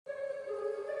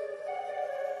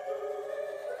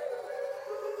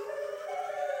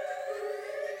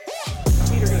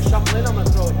roll in, I'm going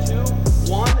to throw it 2,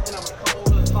 1, and I'm going to come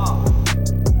over the top.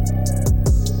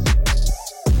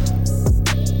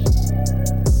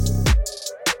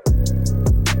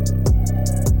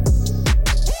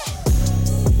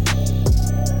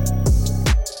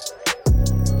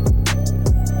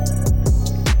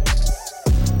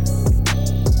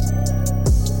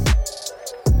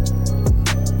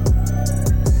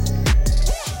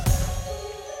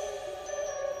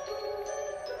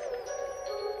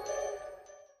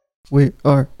 We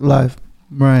are live.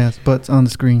 Mariah's butt's on the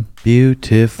screen.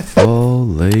 Beautiful,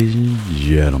 ladies and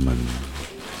gentlemen.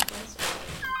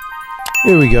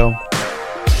 Here we go.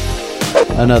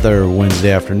 Another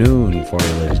Wednesday afternoon for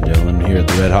you, ladies and gentlemen, here at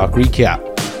the RedHawk Recap.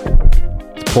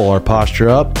 Let's pull our posture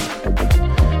up,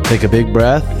 take a big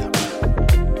breath,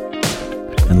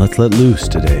 and let's let loose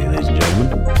today, ladies and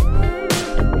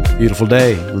gentlemen. Beautiful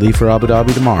day. Leave for Abu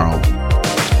Dhabi tomorrow.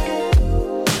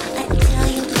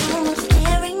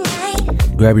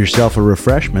 Grab yourself a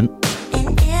refreshment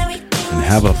and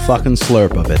have a fucking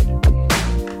slurp of it.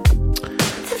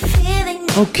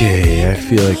 Okay, I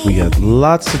feel like we got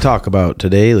lots to talk about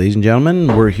today, ladies and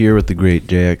gentlemen. We're here with the great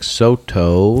JX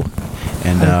Soto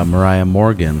and Mariah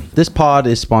Morgan. This pod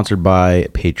is sponsored by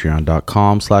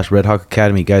patreon.com/RedHawk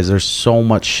Academy. Guys, there's so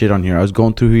much shit on here. I was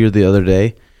going through here the other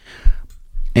day,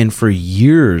 and for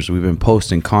years we've been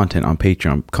posting content on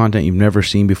Patreon. Content you've never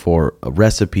seen before.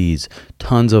 Recipes,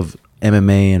 tons of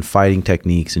MMA and fighting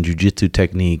techniques and jiu-jitsu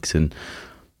techniques, and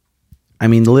I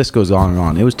mean the list goes on and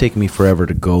on. It was taking me forever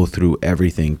to go through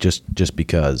everything just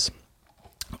because.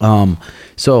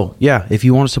 So yeah, if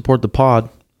you want to support the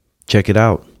pod, check it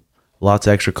out. Lots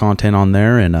of extra content on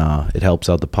there, and it helps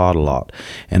out the pod a lot.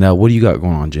 And what do you got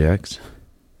going on, JX?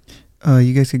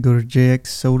 You guys could go to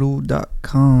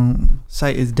jxsoto.com.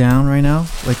 Site is down right now,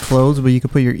 like closed, but you could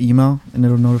put your email and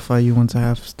it'll notify you once I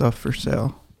have stuff for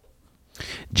sale.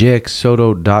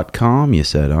 jxsoto.com, you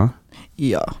said, huh?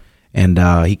 Yeah. And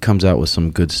he comes out with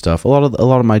some good stuff. A lot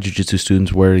of my jiu-jitsu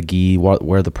students wear the gi,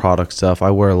 wear the product stuff.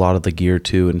 I wear a lot of the gear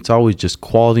too, and it's always just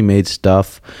quality made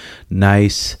stuff,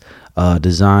 nice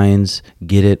designs.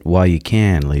 Get it while you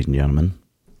can, ladies and gentlemen.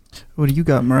 What do you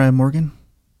got, Mariah Morgan?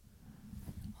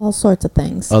 All sorts of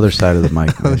things. Other side of the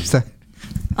mic. Other side.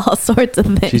 All sorts of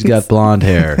things. She's got blonde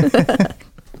hair.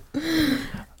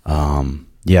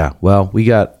 Yeah, well, we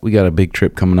got a big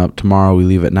trip coming up tomorrow. We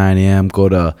leave at 9 a.m., go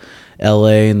to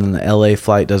LA, and then the LA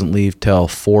flight doesn't leave till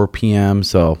 4 p.m.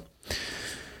 So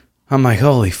I'm like,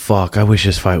 holy fuck, I wish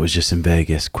this fight was just in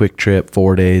Vegas. Quick trip,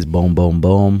 4 days, boom, boom,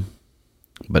 boom.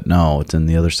 But no, it's in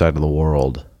the other side of the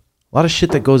world. A lot of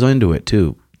shit that goes into it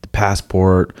too. The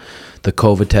passport, the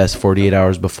COVID test 48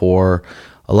 hours before,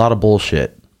 a lot of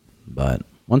bullshit. But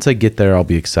once I get there, I'll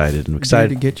be excited. I'm excited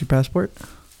to get your passport.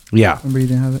 Yeah, Remember you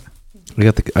didn't have it. I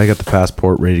got the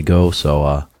passport ready to go,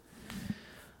 so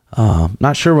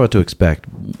not sure what to expect.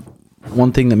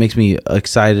 One thing that makes me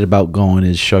excited about going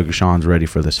is Sugar Sean's ready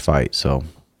for this fight, so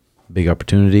big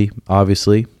opportunity,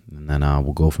 obviously, and then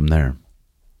we'll go from there.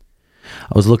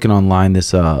 I was looking online,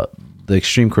 the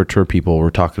Extreme Couture people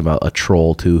were talking about a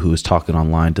troll too, who was talking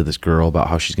online to this girl about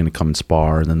how she's going to come and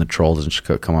spar, and then the troll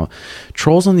doesn't come out.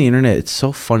 Trolls on the internet, it's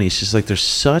so funny. It's just like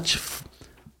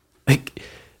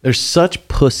there's such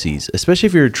pussies, especially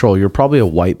if you're a troll. You're probably a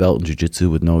white belt in jiu-jitsu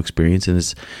with no experience, and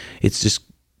it's just,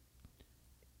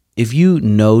 if you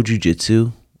know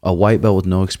jiu-jitsu, a white belt with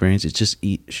no experience, it's just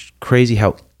crazy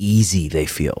how easy they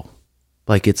feel.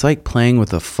 Like it's like playing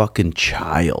with a fucking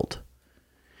child.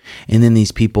 And then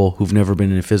these people who've never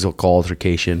been in a physical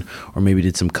altercation or maybe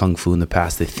did some kung fu in the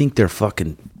past, they think they're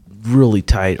fucking really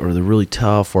tight or they're really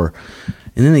tough, and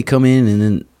then they come in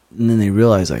and then they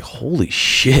realize like, holy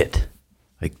shit.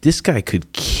 Like, this guy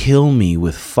could kill me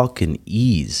with fucking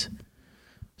ease.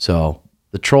 So,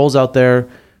 the trolls out there,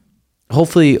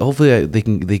 hopefully they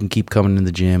can keep coming in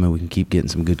the gym and we can keep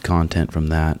getting some good content from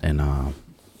that and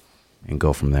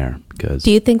go from there. Because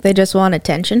do you think they just want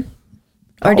attention?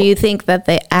 Or do you think that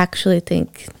they actually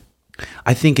think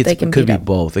I think it could be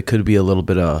both. It could be a little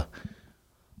bit of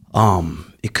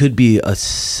it could be a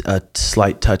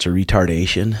slight touch of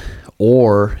retardation.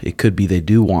 Or it could be they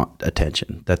do want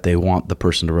attention, that they want the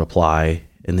person to reply,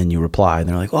 and then you reply, and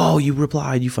they're like, oh, you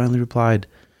replied, you finally replied.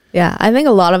 Yeah, I think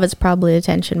a lot of it's probably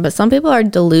attention, but some people are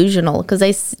delusional because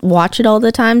they watch it all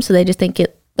the time, so they just think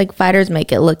it, like fighters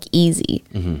make it look easy.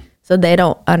 Mm-hmm. So they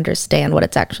don't understand what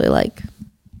it's actually like.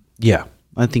 Yeah,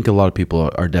 I think a lot of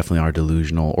people are definitely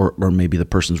delusional, or maybe the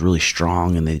person's really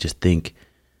strong, and they just think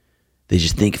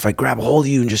if I grab a hold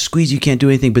of you and just squeeze you, can't do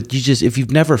anything. But if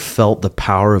you've never felt the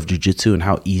power of jiu-jitsu and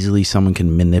how easily someone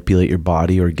can manipulate your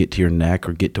body or get to your neck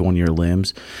or get to one of your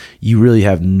limbs, you really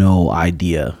have no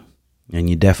idea. And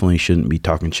you definitely shouldn't be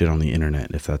talking shit on the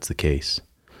internet if that's the case.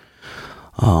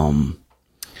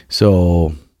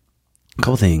 So a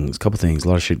couple things, a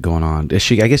lot of shit going on. I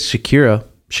guess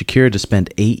Shakira to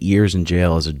spend 8 years in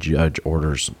jail as a judge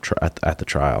orders at the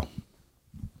trial.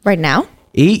 Right now?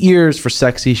 8 years for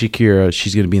sexy Shakira.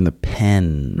 She's going to be in the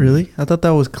pen. Really? I thought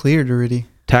that was cleared already.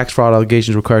 Tax fraud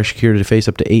allegations require Shakira to face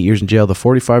up to 8 years in jail. The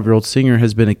 45-year-old singer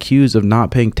has been accused of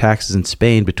not paying taxes in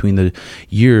Spain between the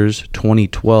years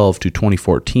 2012 to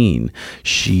 2014.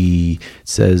 She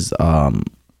says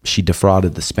she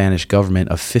defrauded the Spanish government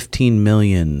of 15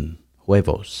 million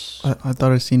huevos. I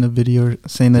thought I seen a video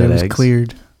saying that it was eggs?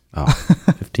 cleared. Oh,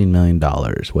 $15 million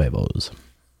huevos.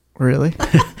 Really?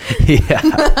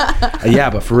 Yeah,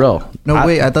 but for real.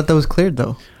 Wait, I thought that was cleared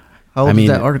though. How old is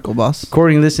that article, boss?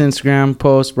 According to this Instagram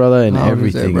post, brother, and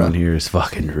everything bro? on here is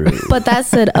fucking rude. But that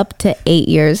said up to 8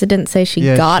 years. It didn't say she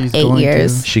got she's 8 going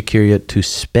years. Shakira to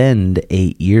spend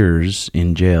 8 years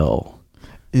in jail.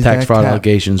 Is Tax that fraud cap?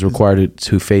 allegations required it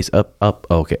to face up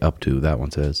to, that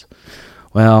one says.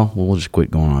 Well, we'll just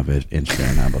quit going off of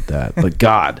Instagram. How about that? But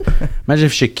God, imagine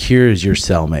if Shakira is your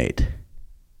cellmate.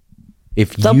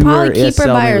 If They'll you were probably a keep her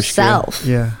by cellmate with herself.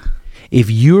 Yeah. If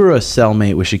you were a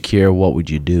cellmate with Shakira, what would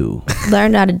you do?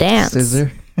 Learn how to dance. Scissor.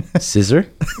 Scissor?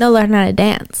 No, learn how to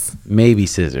dance. Maybe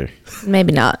scissor.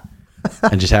 Maybe not.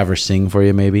 And just have her sing for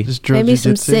you, maybe? Just drill Maybe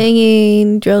some jujitsu.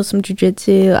 singing, drill some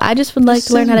jujitsu. I just would like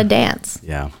to learn how to dance.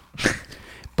 Yeah.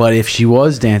 But if she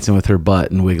was dancing with her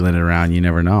butt and wiggling it around, you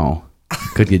never know.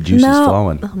 Could get juices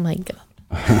flowing. Oh my God.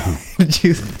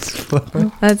 Juices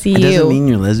flowing. That's It doesn't you. mean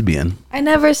you're lesbian. I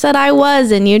never said I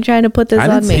was, and you're trying to put this I on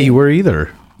didn't me. say you were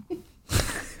either.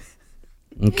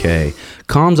 Okay.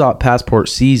 Kamzat passport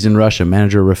seized in Russia.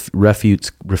 Manager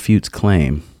refutes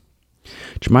claim.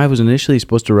 Chimaev was initially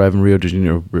supposed to arrive in Rio de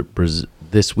Janeiro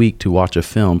this week to watch a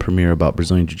film premiere about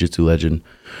Brazilian Jiu-Jitsu legend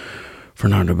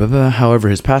Fernando Beba. However,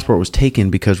 his passport was taken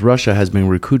because Russia has been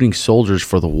recruiting soldiers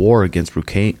for the war against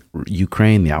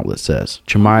Ukraine, the outlet says.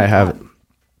 Chimaev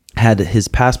had his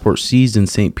passport seized in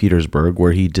St. Petersburg,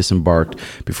 where he disembarked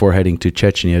before heading to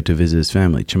Chechnya to visit his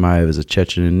family. Chimaev is a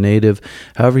Chechen native.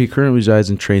 However, he currently resides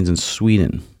and trains in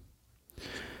Sweden.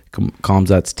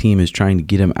 Kamzat's team is trying to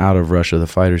get him out of Russia. The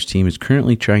fighter's team is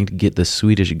currently trying to get the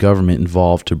Swedish government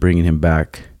involved to bringing him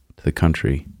back to the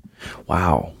country.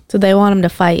 Wow. So they want him to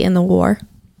fight in the war.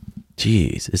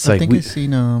 Jeez. It's I like think I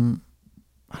seen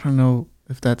I don't know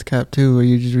if that's Cap too, or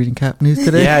you're just reading Cap News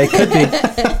today. Yeah, it could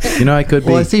be. You know, it could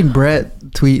be. Well, I seen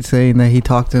Brett tweet saying that he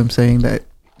talked to him saying that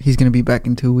he's gonna be back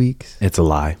in 2 weeks. It's a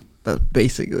lie. That's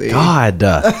basically God.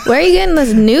 Where are you getting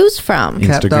this news from?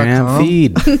 Instagram Cap.com.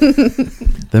 feed.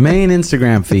 The main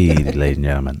Instagram feed, ladies and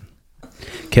gentlemen.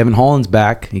 Kevin Holland's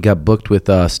back. He got booked with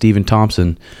Stephen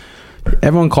Thompson.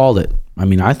 Everyone called it. I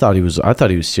mean, I thought he was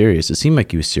serious. It seemed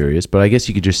like he was serious, but I guess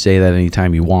you could just say that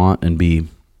anytime you want and be.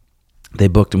 They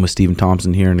booked him with Stephen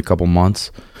Thompson here in a couple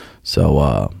months.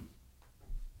 So,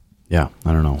 yeah,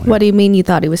 I don't know. What do you mean you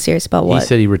thought he was serious about what? He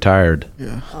said he retired.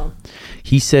 Yeah.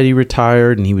 He said he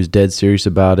retired and he was dead serious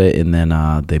about it, and then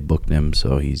they booked him,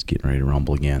 so he's getting ready to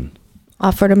rumble again.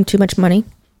 Offered him too much money?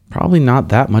 Probably not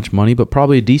that much money, but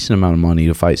probably a decent amount of money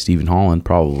to fight Stephen Holland,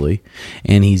 probably.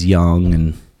 And he's young,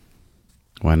 and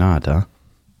why not, huh?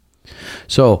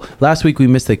 So, last week we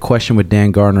missed a question with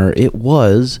Dan Garner. It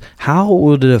was, how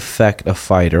would it affect a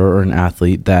fighter or an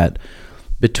athlete that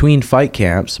between fight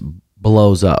camps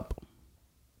blows up?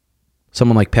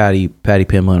 Someone like Patty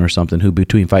Pimblett or something, who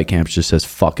between fight camps just says,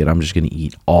 fuck it, I'm just going to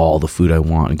eat all the food I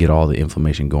want and get all the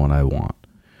inflammation going I want.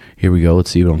 Here we go.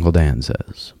 Let's see what Uncle Dan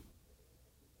says.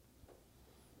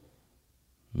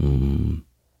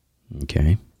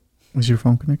 Okay. Is your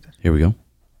phone connected? Here we go.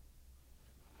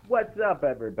 What's up,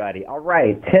 everybody? All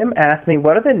right, Tim asked me,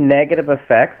 what are the negative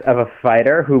effects of a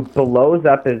fighter who blows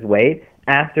up his weight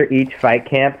after each fight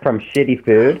camp from shitty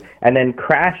food and then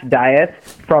crash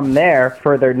diets from there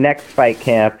for their next fight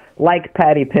camp like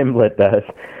Patty Pimblett does?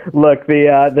 Look,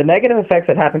 the negative effects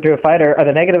that happen to a fighter are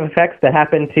the negative effects that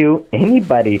happen to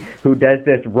anybody who does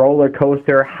this roller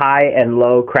coaster high and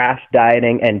low crash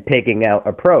dieting and pigging out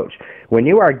approach. When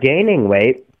you are gaining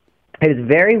weight, it is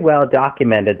very well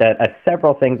documented that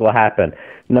several things will happen.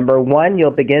 Number one,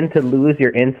 you'll begin to lose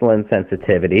your insulin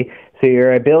sensitivity, so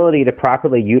your ability to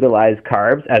properly utilize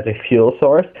carbs as a fuel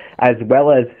source, as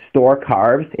well as store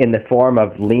carbs in the form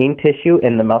of lean tissue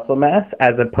in the muscle mass,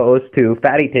 as opposed to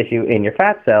fatty tissue in your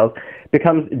fat cells,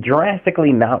 becomes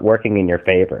drastically not working in your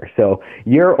favor. So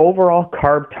your overall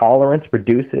carb tolerance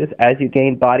reduces as you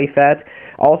gain body fat.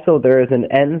 Also, there is an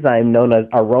enzyme known as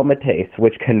aromatase,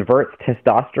 which converts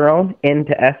testosterone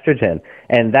into estrogen,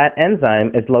 and that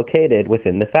enzyme is located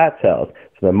within the fat cells.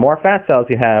 So the more fat cells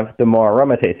you have, the more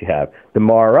aromatase you have. The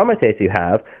more aromatase you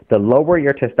have, the lower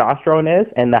your testosterone is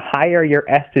and the higher your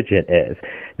estrogen is.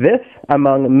 This,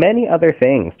 among many other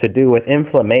things, to do with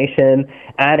inflammation,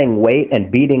 adding weight,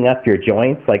 and beating up your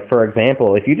joints. Like, for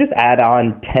example, if you just add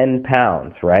on 10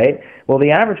 pounds, right? Well,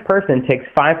 the average person takes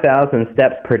 5,000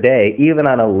 steps per day, even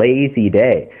on a lazy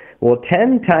day. Well,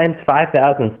 10 times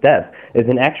 5,000 steps is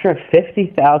an extra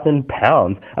 50,000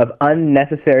 pounds of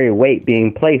unnecessary weight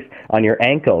being placed on your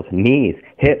ankles, knees,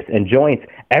 hips, and joints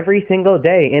every single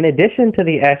day, in addition to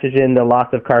the estrogen, the loss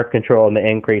of carb control, and the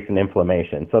increase in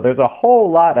inflammation. So there's a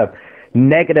whole lot of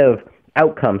negative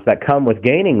outcomes that come with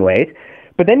gaining weight,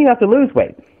 but then you have to lose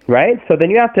weight, right? So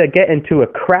then you have to get into a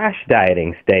crash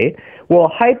dieting state.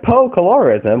 Well,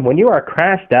 hypocalorism, when you are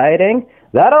crash dieting,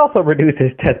 that also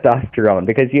reduces testosterone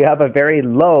because you have a very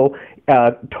low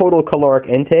total caloric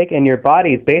intake, and your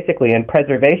body is basically in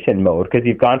preservation mode because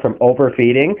you've gone from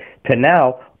overfeeding to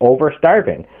now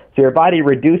overstarving. So your body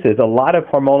reduces a lot of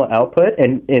hormonal output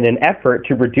in an effort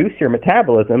to reduce your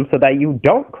metabolism so that you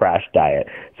don't crash diet.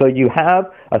 So you have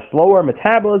a slower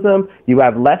metabolism, you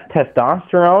have less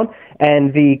testosterone,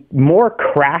 and the more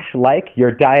crash-like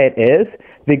your diet is,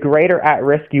 the greater at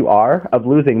risk you are of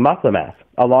losing muscle mass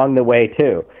along the way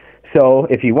too. So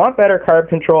if you want better carb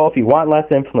control, if you want less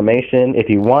inflammation, if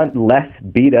you want less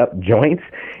beat up joints,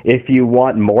 if you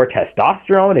want more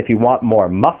testosterone, if you want more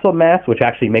muscle mass, which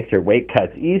actually makes your weight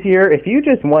cuts easier, if you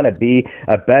just want to be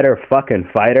a better fucking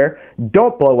fighter,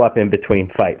 don't blow up in between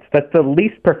fights. That's the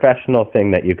least professional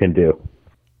thing that you can do.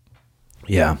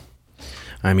 Yeah.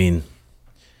 I mean,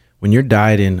 when you're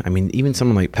dieting, I mean, even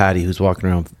someone like Patty who's walking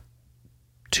around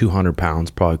 200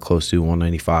 pounds, probably close to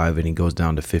 195, and he goes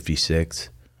down to 56.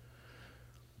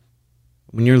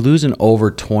 When you're losing over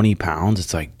 20 pounds,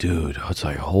 it's like, dude, it's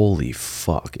like, holy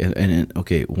fuck. And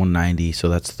okay, 190, so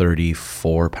that's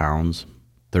 34 pounds,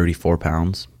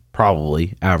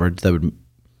 probably average.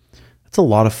 That's a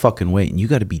lot of fucking weight, and you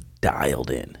got to be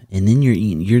dialed in. And then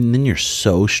you're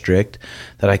so strict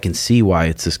that I can see why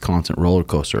it's this constant roller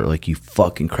coaster. Like, you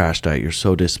fucking crash diet, you're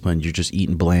so disciplined, you're just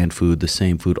eating bland food, the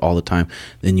same food all the time.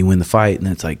 Then you win the fight, and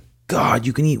then it's like, God,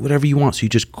 you can eat whatever you want, so you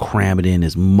just cram it in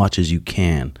as much as you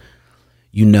can.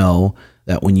 You know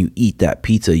that when you eat that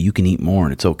pizza, you can eat more,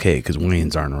 and it's okay because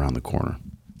weigh-ins aren't around the corner.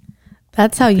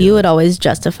 That's how you would always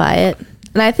justify it.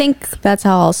 And I think that's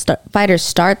how all fighters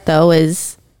start, though,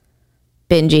 is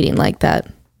binge eating like that.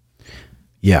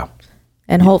 Yeah.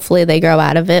 And hopefully they grow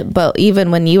out of it. But even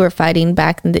when you were fighting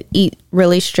back and eat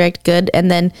really strict, good,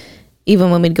 and then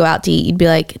even when we'd go out to eat, you'd be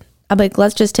like, I'm like,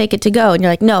 let's just take it to go. And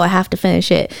you're like, no, I have to finish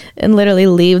it. And literally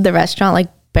leave the restaurant like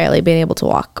barely being able to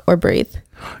walk or breathe.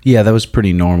 Yeah, that was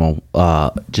pretty normal.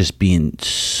 Just being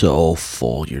so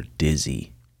full, you're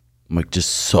dizzy. Like,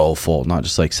 just so full, not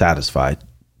just like satisfied.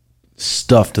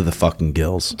 Stuffed to the fucking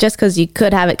gills. Just because you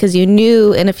could have it, because you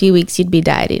knew in a few weeks you'd be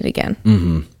dieting again.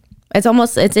 Mm-hmm.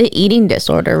 It's an eating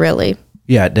disorder, really.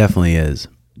 Yeah, it definitely is.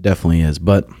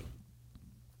 But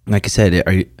like I said,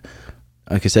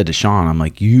 like I said to Sean, I'm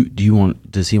like,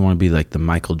 does he want to be like the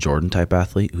Michael Jordan type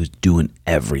athlete who's doing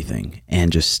everything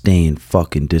and just staying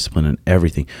fucking disciplined in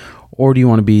everything? Or do you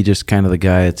want to be just kind of the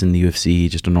guy that's in the UFC,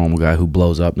 just a normal guy who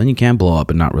blows up? Then you can blow up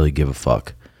and not really give a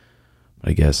fuck.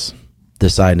 I guess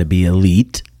deciding to be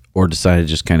elite or deciding to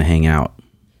just kind of hang out.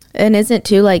 And isn't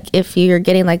too, like, if you're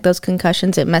getting like those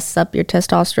concussions, it messes up your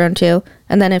testosterone too.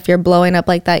 And then if you're blowing up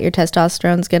like that, your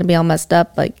testosterone's going to be all messed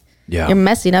up. Like, you're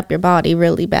messing up your body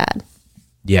really bad.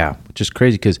 Yeah, which is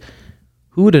crazy because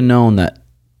who would have known that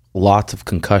lots of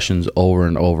concussions over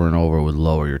and over and over would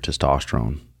lower your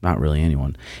testosterone? Not really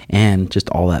anyone. And just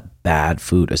all that bad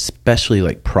food, especially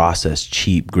like processed,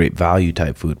 cheap, great value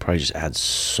type food, probably just adds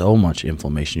so much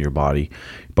inflammation to your body.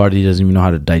 Your body doesn't even know how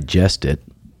to digest it.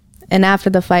 And after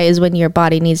the fight is when your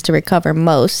body needs to recover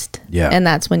most. Yeah. And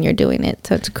that's when you're doing it.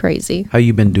 So it's crazy. How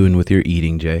you been doing with your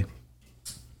eating, Jay?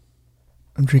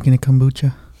 I'm drinking a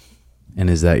kombucha. And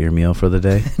is that your meal for the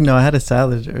day? No, I had a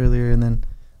salad earlier, and then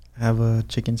I have a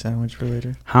chicken sandwich for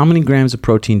later. How many grams of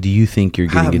protein do you think you're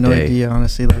getting a day? I have no idea,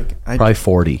 honestly. Like, probably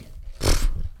 40.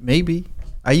 Maybe.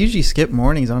 I usually skip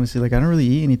mornings, honestly. Like, I don't really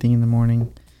eat anything in the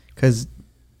morning. Because,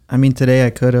 I mean, today I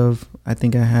could have. I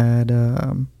think I had,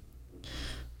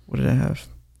 what did I have?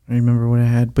 I don't remember what I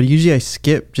had. But usually I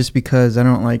skip just because I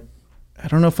don't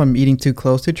know if I'm eating too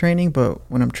close to training, but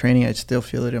when I'm training, I still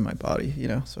feel it in my body, you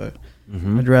know? So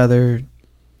I'd rather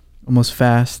almost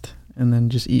fast and then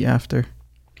just eat after.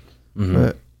 Mm-hmm.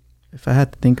 But if I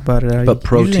had to think about it, but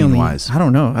protein wise, I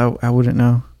don't know. I wouldn't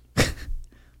know.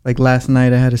 Like last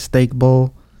night, I had a steak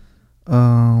bowl.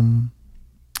 I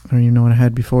don't even know what I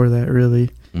had before that. Really,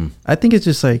 I think it's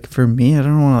just like, for me, I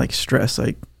don't want to like stress,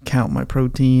 like count my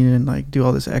protein and like do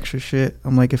all this extra shit.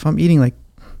 I'm like, if I'm eating like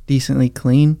decently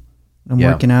clean, I'm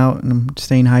working out and I'm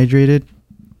staying hydrated.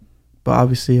 But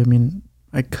obviously, I mean,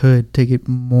 I could take it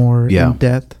more in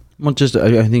depth. Well,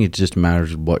 I think it just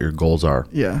matters what your goals are.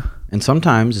 Yeah. And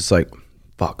sometimes it's like,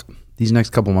 fuck, these next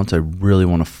couple months, I really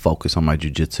want to focus on my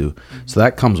jiu-jitsu. So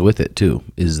that comes with it too,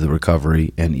 is the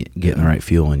recovery and getting the right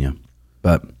fuel in you.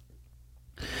 But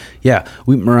yeah,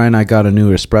 Mariah and I got a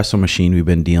new espresso machine we've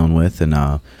been dealing with, and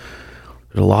there's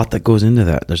a lot that goes into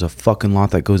that. There's a fucking lot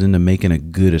that goes into making a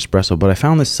good espresso. But I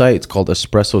found this site, it's called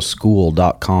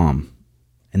espressoschool.com,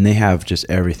 and they have just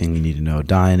everything you need to know.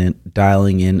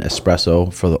 Dialing in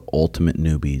espresso for the ultimate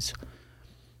newbies.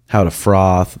 How to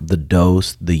froth, the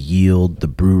dose, the yield, the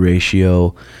brew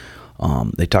ratio.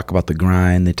 They talk about the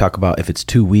grind. They talk about if it's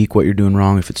too weak, what you're doing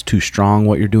wrong. If it's too strong,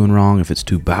 what you're doing wrong. If it's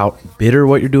too bitter,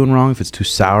 what you're doing wrong. If it's too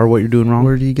sour, what you're doing wrong.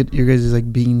 Where do you get your guys'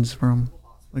 like beans from?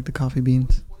 Like the coffee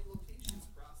beans?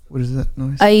 What is that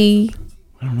noise? I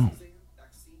don't know.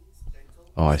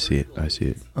 Oh, I see it. Oh, it's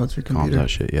your computer. Calms that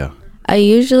shit, yeah. I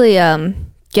usually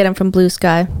get them from Blue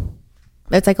Sky.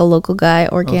 It's like a local guy,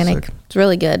 organic. It's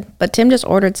really good. But Tim just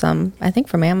ordered some, I think,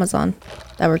 from Amazon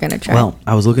that we're going to try. Well,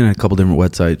 I was looking at a couple different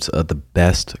websites of the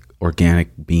best organic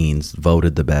beans,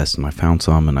 voted the best, and I found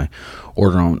some, and I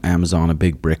ordered on Amazon a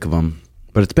big brick of them.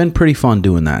 But it's been pretty fun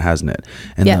doing that, hasn't it?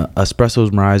 And the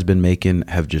espressos Mariah's been making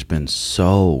have just been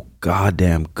so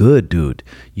goddamn good, dude.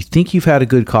 You think you've had a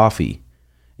good coffee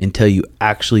until you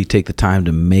actually take the time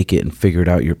to make it and figure it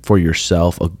out for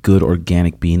yourself. A good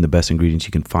organic bean, the best ingredients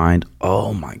you can find.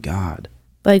 Oh my God.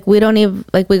 Like we don't even,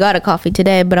 like we got a coffee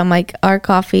today, but I'm like, our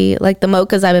coffee, like the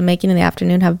mochas I've been making in the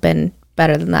afternoon have been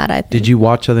better than that, I think. Did you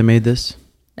watch how they made this?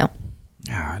 No.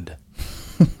 God.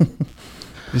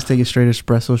 Just take a straight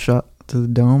espresso shot to the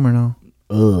dome or no?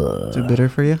 Ugh. Too bitter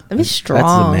for you? That'd be strong.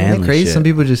 That's the manly Isn't that crazy? shit. Some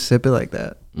people just sip it like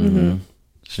that. Mm-hmm.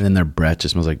 And then their breath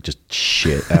just smells like just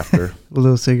shit after. A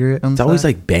little cigarette on It's the always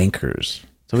side. like bankers.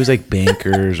 It's always like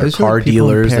bankers I or just feel car like people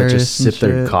in dealers that Paris just and sip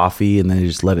their shit. coffee and then they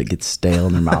just let it get stale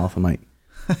in their mouth. I'm like,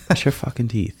 brush your fucking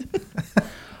teeth.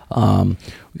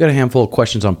 We got a handful of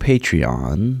questions on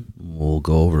Patreon. We'll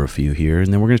go over a few here,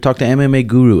 and then we're going to talk to MMA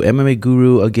Guru. MMA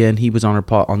Guru, again, he was on our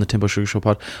pod, on the Tempo Sugar Show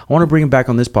pod. I want to bring him back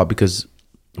on this pod because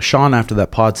Sean, after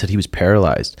that pod, said he was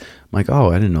paralyzed. I'm like,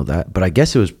 oh, I didn't know that. But I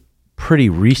guess it was pretty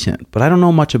recent, but I don't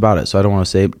know much about it, so I don't want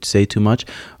to say too much.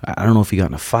 I don't know if he got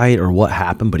in a fight or what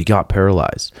happened, but he got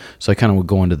paralyzed. So I kind of would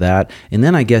go into that. And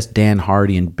then I guess Dan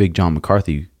Hardy and Big John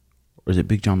McCarthy, or is it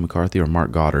Big John McCarthy or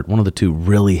Mark Goddard? One of the two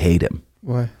really hate him.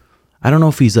 Why? I don't know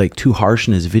if he's like too harsh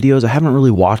in his videos. I haven't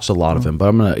really watched a lot of him, but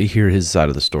I'm going to hear his side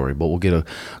of the story. But we'll get a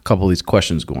couple of these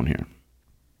questions going here.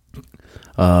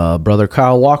 Brother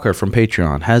Kyle Walker from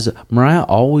Patreon. Has Mariah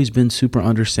always been super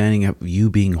understanding of you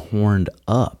being horned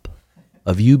up?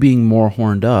 Of you being more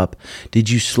horned up? Did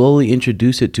you slowly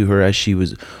introduce it to her as she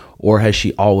was, or has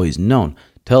she always known?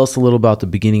 Tell us a little about the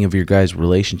beginning of your guys'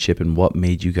 relationship and what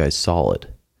made you guys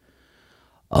solid.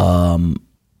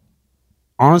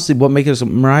 Honestly, what makes us,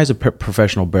 Mariah's a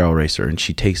professional barrel racer, and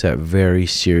she takes that very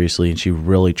seriously, and she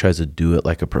really tries to do it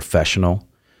like a professional,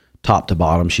 top to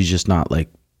bottom. She's just not like,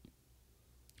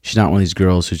 she's not one of these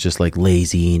girls who's just like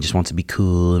lazy and just wants to be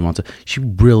cool and wants to, she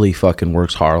really fucking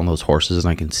works hard on those horses,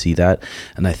 and I can see that.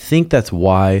 And I think that's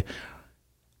why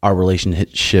our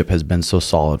relationship has been so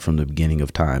solid from the beginning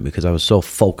of time, because I was so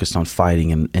focused on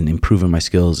fighting and improving my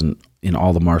skills and in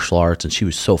all the martial arts, and she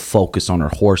was so focused on her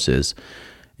horses.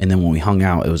 And then when we hung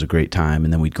out, it was a great time.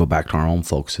 And then we'd go back to our own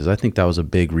focuses. I think that was a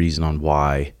big reason on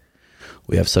why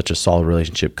we have such a solid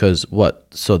relationship. Because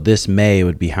so this May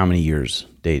would be how many years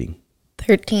dating?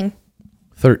 13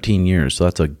 years. So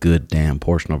that's a good damn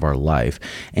portion of our life.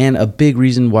 And a big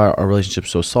reason why our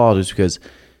relationship's so solid is because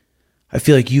I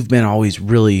feel like you've been always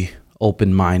really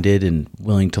open-minded and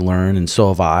willing to learn. And so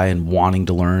have I, and wanting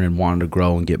to learn and wanting to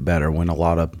grow and get better, when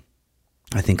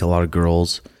I think a lot of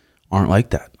girls aren't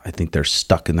like that. I think they're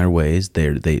stuck in their ways.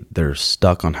 They're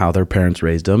stuck on how their parents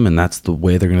raised them, and that's the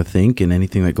way they're going to think, and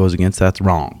anything that goes against that's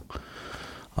wrong.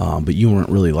 But you weren't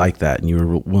really like that, and you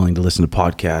were willing to listen to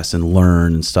podcasts and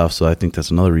learn and stuff, so I think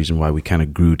that's another reason why we kind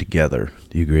of grew together.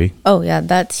 Do you agree? Oh, yeah,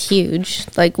 that's huge.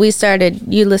 Like you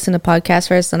listened to podcasts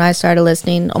first, and I started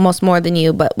listening almost more than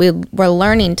you, but we were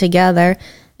learning together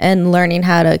and learning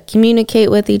how to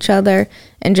communicate with each other,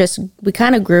 and we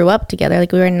kind of grew up together.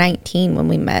 Like we were 19 when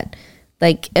we met.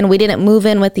 And we didn't move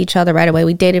in with each other right away.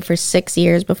 We dated for 6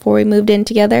 years before we moved in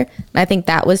together. And I think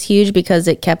that was huge because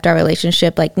it kept our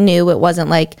relationship new. It wasn't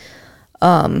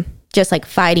just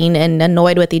fighting and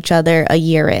annoyed with each other a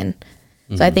year in.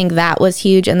 So I think that was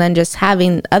huge. And then just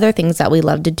having other things that we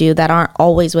love to do that aren't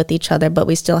always with each other, but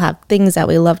we still have things that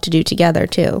we love to do together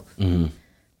too.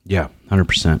 Yeah,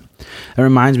 100%. That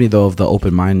reminds me though of the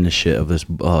open-mindedness shit of this,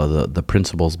 the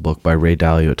Principles book by Ray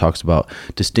Dalio. It talks about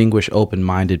distinguish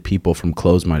open-minded people from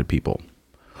closed-minded people.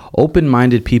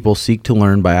 Open-minded people seek to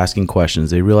learn by asking questions.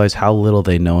 They realize how little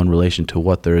they know in relation to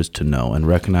what there is to know and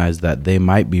recognize that they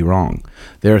might be wrong.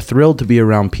 They are thrilled to be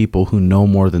around people who know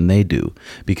more than they do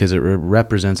because it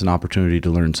represents an opportunity to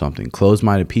learn something.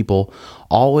 Closed-minded people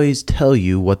always tell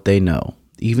you what they know,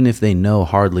 even if they know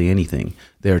hardly anything.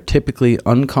 They are typically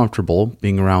uncomfortable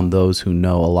being around those who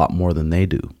know a lot more than they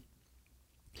do.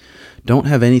 Don't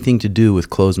have anything to do with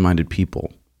closed-minded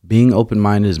people. Being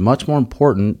open-minded is much more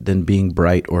important than being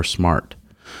bright or smart.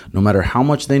 No matter how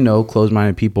much they know,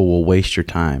 closed-minded people will waste your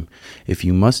time. If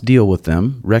you must deal with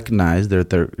them, recognize that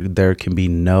there can be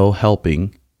no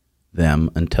helping them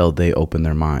until they open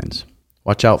their minds.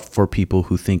 Watch out for people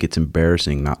who think it's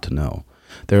embarrassing not to know.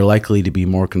 They're likely to be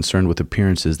more concerned with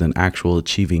appearances than actual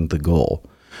achieving the goal.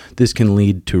 This can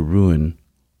lead to ruin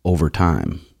over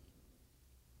time.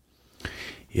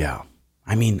 Yeah.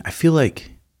 I mean, I feel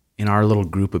like in our little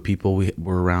group of people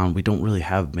we're around, we don't really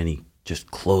have many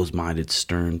just closed-minded,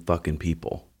 stern fucking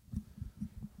people.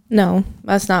 No,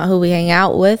 that's not who we hang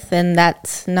out with, and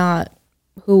that's not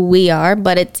who we are.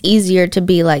 But it's easier to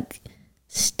be like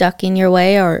stuck in your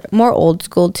way, or more old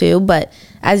school too. But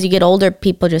as you get older,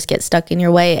 people just get stuck in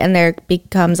your way, and there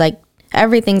becomes like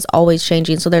everything's always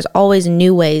changing. So there's always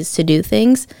new ways to do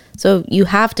things. So you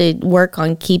have to work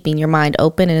on keeping your mind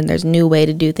open, and there's new way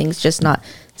to do things, just not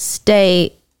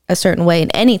stay a certain way in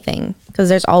anything, because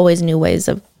there's always new ways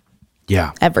of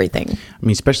everything. I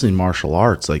mean, especially in martial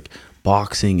arts, like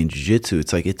boxing and jiu-jitsu,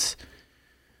 it's like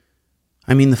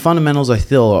I mean, the fundamentals I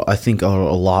think are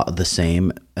a lot the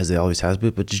same as they always has been,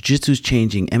 but jiu-jitsu's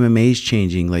changing, MMA's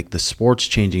changing, like the sport's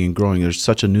changing and growing. There's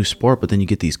such a new sport, but then you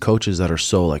get these coaches that are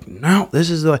so like, no, this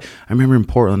is I remember in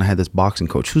Portland, I had this boxing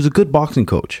coach who's a good boxing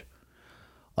coach.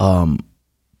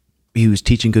 He was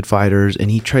teaching good fighters,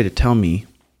 and he tried to tell me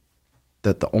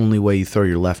that the only way you throw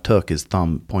your left hook is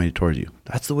thumb pointed towards you.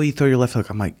 That's the way you throw your left hook.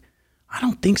 I'm like, I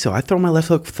don't think so. I throw my left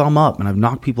hook thumb up, and I've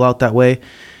knocked people out that way.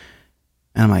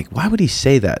 And I'm like, why would he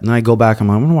say that? And then I go back, I'm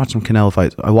like, I'm going to watch some Canelo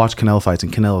fights. I watch Canelo fights,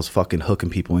 and Canelo's fucking hooking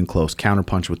people in close,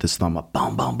 counterpunch with his thumb up,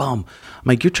 boom, boom, boom. I'm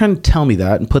like, you're trying to tell me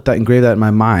that and engrave that in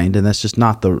my mind, and that's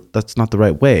not the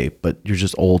right way. But you're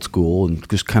just old school and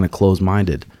just kind of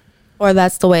closed-minded. Or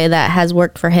that's the way that has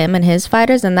worked for him and his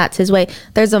fighters, and that's his way.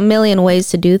 There's a million ways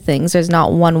to do things. There's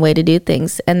not one way to do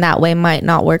things, and that way might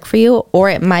not work for you, or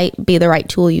it might be the right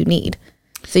tool you need.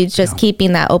 So it's just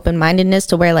keeping that open-mindedness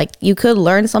to where like you could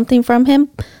learn something from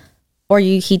him, or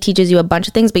he teaches you a bunch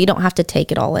of things, but you don't have to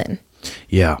take it all in.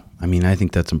 Yeah. I mean, I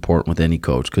think that's important with any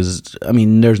coach, because, I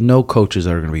mean, there's no coaches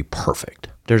that are going to be perfect.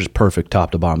 They're just perfect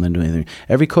top to bottom. They don't do anything.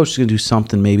 Every coach is going to do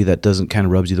something maybe that doesn't kind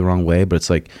of rubs you the wrong way, but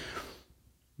it's like,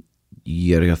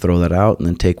 you got to throw that out and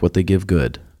then take what they give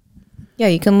good. Yeah,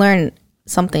 you can learn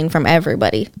something from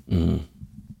everybody. Mm-hmm.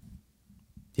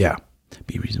 Yeah.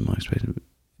 Be reasonable.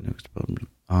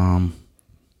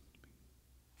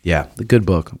 Yeah, the good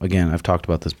book. Again, I've talked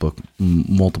about this book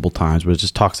multiple times, but it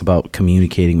just talks about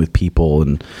communicating with people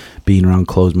and being around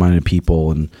closed-minded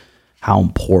people and how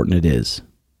important it is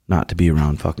not to be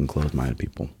around fucking closed-minded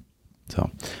people. So,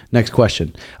 next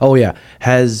question. Oh, yeah.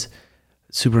 Has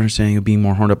super understanding of being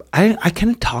more horned up. I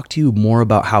kind of talk to you more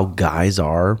about how guys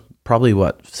are probably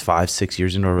 5-6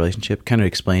 years into a relationship. Kind of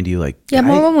explain to you like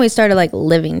more when we started like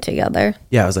living together.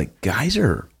 Yeah, I was like, guys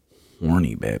are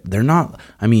horny, babe. They're not.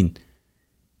 I mean,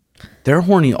 they're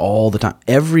horny all the time.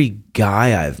 Every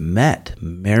guy I've met,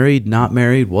 married, not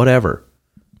married, whatever.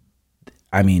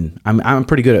 I mean, I'm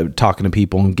pretty good at talking to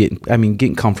people and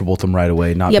getting comfortable with them right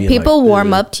away. Not being people like,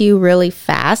 warm up to you really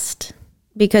fast,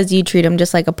 because you treat them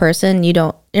just like a person.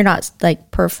 You're not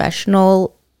like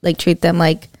professional, like treat them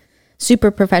like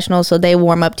super professional. So they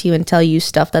warm up to you and tell you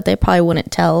stuff that they probably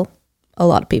wouldn't tell a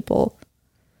lot of people.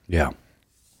 Yeah.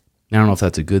 I don't know if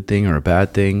that's a good thing or a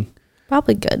bad thing.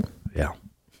 Probably good. Yeah.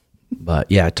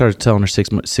 But yeah, I started telling her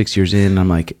 6 years in, I'm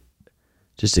like,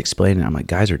 just explaining. I'm like,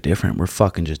 guys are different. We're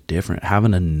fucking just different.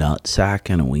 Having a nut sack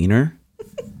and a wiener,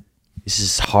 this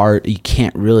is hard. You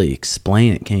can't really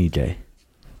explain it, can you, Jay?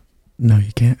 No,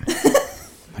 you can't.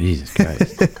 Jesus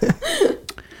Christ.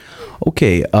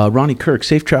 Okay, Ronnie Kirk,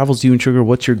 safe travels to you and Sugar.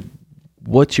 What's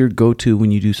your go-to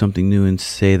when you do something new and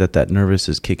say that nervous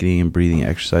is kicking in and breathing,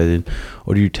 exercising,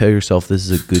 or do you tell yourself this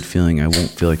is a good feeling? I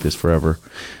won't feel like this forever.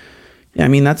 Yeah, I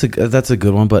mean that's a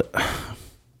good one, but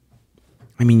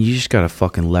I I mean, you just gotta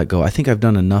fucking let go. I think I've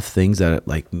done enough things that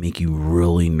like make you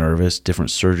really nervous. Different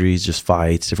surgeries, just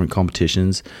fights, different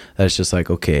competitions. That it's just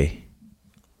like, okay.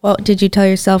 What did you tell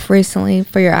yourself recently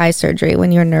for your eye surgery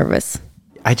when you're nervous?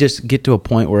 I just get to a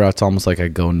point where it's almost like I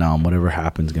go numb. Whatever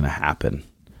happens, gonna happen.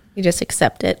 You just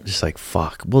accept it. Just like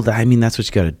fuck. Well, I mean, that's what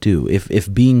you gotta do.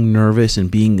 If being nervous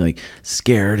and being like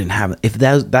scared and having, if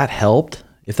that helped,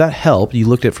 you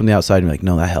looked at it from the outside and you're like,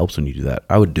 no, that helps when you do that.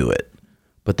 I would do it.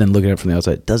 But then looking at it from the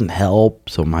outside, it doesn't help,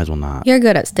 so might as well not. You're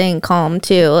good at staying calm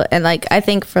too. And like, I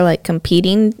think for like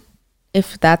competing,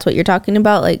 if that's what you're talking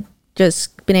about, like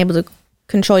just being able to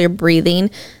control your breathing,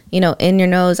 in your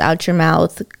nose, out your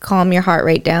mouth, calm your heart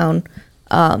rate down.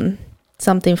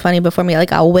 Something funny before me,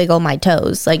 like I'll wiggle my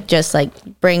toes, like just like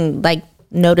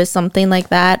notice something like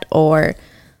that. Or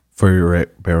for your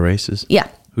bear races? Yeah.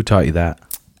 Who taught you that?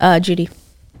 Judy,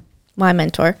 my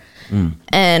mentor.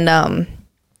 And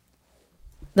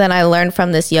then I learned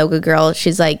from this yoga girl.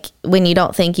 She's like, when you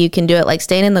don't think you can do it, like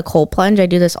staying in the cold plunge, I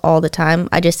do this all the time.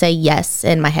 I just say yes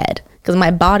in my head because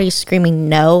my body's screaming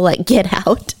no, like get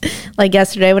out. Like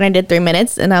yesterday when I did 3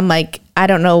 minutes and I'm like, I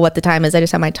don't know what the time is. I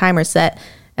just have my timer set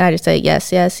and I just say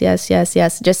yes, yes, yes, yes,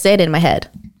 yes. Just say it in my head.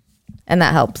 And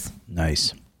that helps.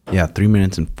 Nice. Yeah, 3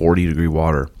 minutes in 40-degree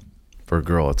water for a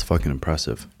girl. It's fucking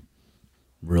impressive.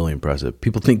 Really impressive.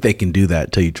 People think they can do that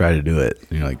until you try to do it.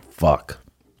 And you're like, fuck.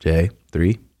 Jay,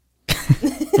 3?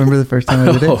 Remember the first time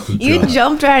I did it? You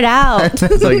jumped right out.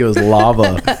 It's like it was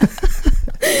lava.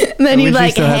 And then you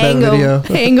like hang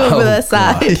over the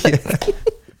side. Yeah.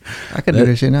 I could do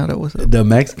this shit now. That was The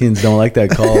Mexicans don't like that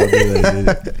call.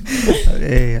 Do they?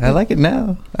 Hey, I like it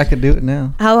now. I could do it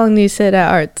now. How long do you sit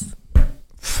at Arts?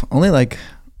 Only like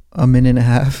a minute and a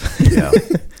half. Yeah,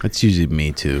 that's usually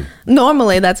me too.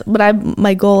 Normally that's, but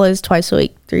my goal is twice a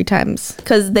week, 3 times.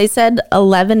 Because they said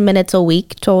 11 minutes a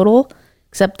week total.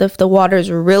 Except if the water is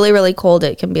really, really cold,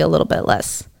 it can be a little bit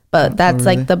less. But that's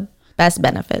really? like the best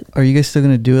benefit. Are you guys still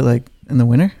gonna do it like in the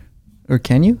winter, or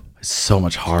can you? It's so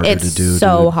much harder It's to do.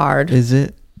 so dude. hard. Is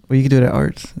it? Well, you can do it at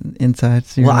Arts inside.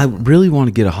 So Well, I really want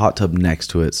to get a hot tub next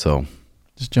to it. So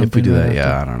just jump if we in do right that, yeah,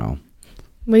 after. I don't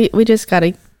know. We just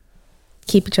gotta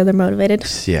keep each other motivated.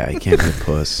 Yeah, you can't be a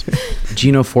puss.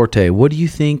 Gino Forte, what do you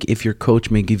think if your coach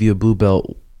may give you a blue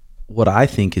belt? What I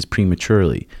think is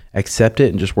prematurely. Accept it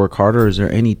and just work harder. Or is there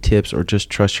any tips or just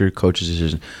trust your coach's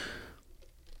decision?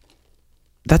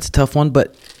 That's a tough one,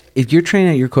 but if you're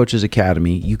training at your coach's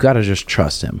academy, you got to just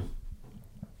trust him.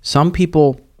 Some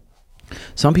people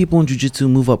in jiu-jitsu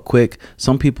move up quick.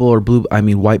 Some people are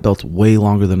white belts way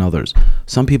longer than others.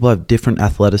 Some people have different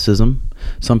athleticism.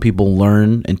 Some people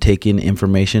learn and take in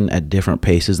information at different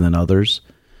paces than others.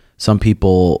 Some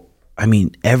people,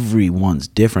 everyone's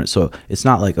different. So it's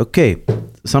not like, okay,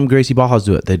 some Gracie Bajas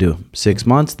do it. They do 6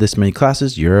 months, this many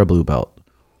classes, you're a blue belt.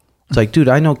 It's like, dude,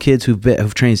 I know kids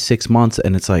who've trained 6 months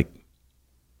and it's like,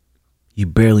 you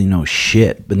barely know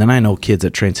shit. But then I know kids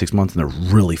that train 6 months and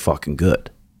they're really fucking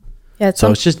good. Yeah,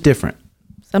 So it's just different.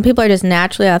 some people are just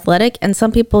naturally athletic, and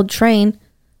some people train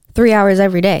 3 hours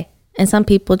every day, and some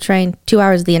people train 2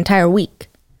 hours the entire week.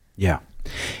 Yeah.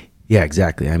 Yeah,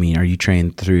 exactly. Are you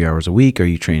trained 3 hours a week? Are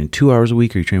you training 2 hours a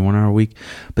week? Are you training 1 hour a week?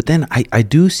 But then I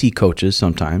do see coaches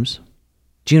sometimes.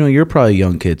 Gino, you're probably a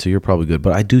young kid, so you're probably good.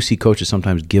 But I do see coaches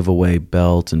sometimes give away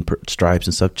belts and stripes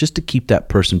and stuff just to keep that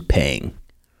person paying.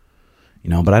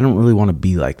 But I don't really want to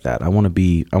be like that. I want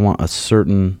a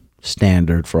certain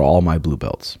standard for all my blue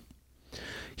belts.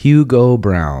 Hugo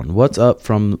Brown, what's up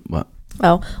from what?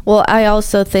 Oh, well, I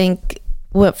also think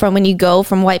from when you go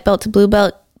from white belt to blue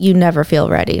belt, you never feel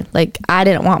ready. Like, I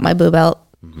didn't want my blue belt.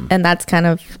 Mm-hmm. And that's kind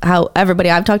of how everybody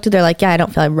I've talked to, they're like, yeah, I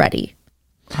don't feel ready.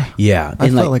 Yeah. I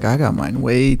felt like I got mine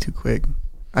way too quick.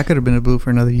 I could have been a blue for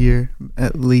another year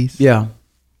at least. Yeah.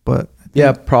 But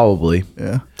yeah, probably.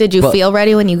 Yeah. Did you feel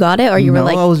ready when you got it? Or you were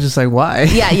like, I was just like, why?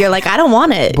 Yeah, you're like, I don't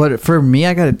want it. But for me,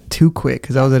 I got it too quick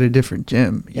because I was at a different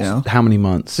gym, How many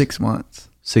months? 6 months.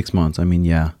 6 months.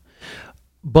 Yeah.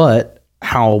 But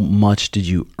how much did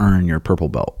you earn your purple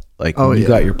belt? Like, when you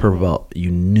got your purple belt,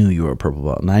 you knew you were a purple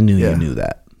belt. And I knew you knew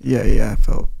that. Yeah, I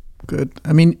felt good.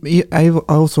 I've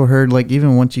also heard, like,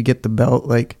 even once you get the belt,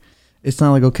 like, it's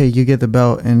not like, okay, you get the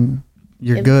belt and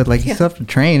you're good. Like, you still have to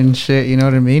train and shit, you know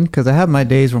what I mean? Because I have my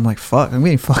days where I'm like, fuck, I'm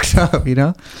getting fucked up,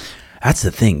 That's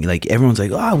the thing. Like, everyone's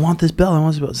like, oh, I want this belt. I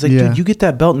want this belt. It's like, dude, you get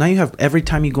that belt. Now you have, every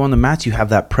time you go on the mats, you have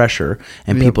that pressure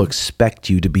and people expect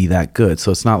you to be that good.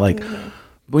 So it's not like,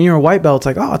 when you're a white belt, it's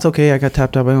like, oh, it's okay. I got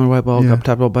tapped out by another white belt. I got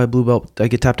tapped out by a blue belt. I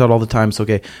get tapped out all the time. It's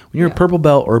okay. When you're a purple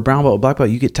belt or a brown belt or black belt,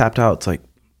 you get tapped out. It's like,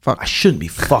 fuck, I shouldn't be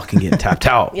fucking getting tapped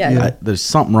out. There's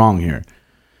something wrong here.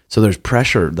 So there's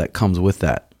pressure that comes with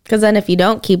that. Because then if you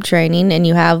don't keep training and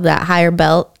you have that higher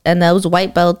belt and those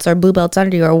white belts or blue belts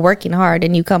under you are working hard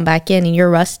and you come back in and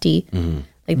you're rusty,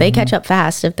 like they catch up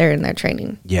fast if they're in their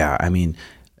training. Yeah, I mean,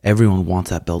 everyone wants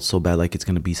that belt so bad, like it's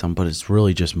going to be something, but it's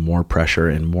really just more pressure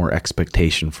and more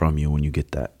expectation from you when you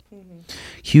get that.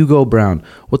 Hugo Brown,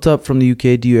 what's up from the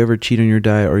UK? Do you ever cheat on your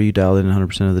diet, or are you dialed in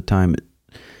 100% of the time?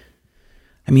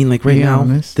 I mean, like right now,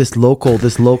 honest. this local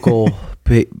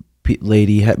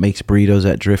lady makes burritos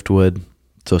at Driftwood.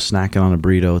 So snacking on a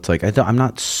burrito, it's like I'm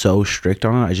not so strict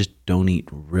on it. I just don't eat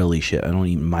really shit. I don't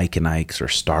eat Mike and Ike's or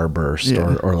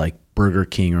Starburst or like Burger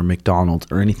King or McDonald's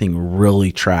or anything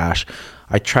really trash.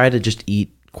 I try to just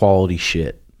eat quality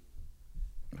shit.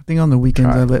 I think on the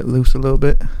weekends I let loose a little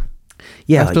bit.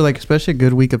 Yeah, After like especially a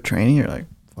good week of training, you're like,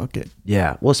 fuck it.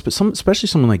 Yeah, well, especially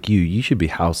someone like you should be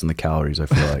housing the calories. I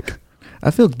feel like.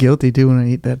 I feel guilty too when I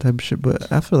eat that type of shit,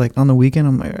 but after like on the weekend,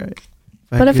 I'm like, all right.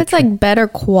 But if it's like better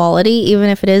quality, even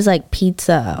if it is like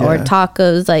pizza or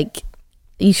tacos, like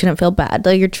you shouldn't feel bad.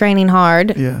 Like you're training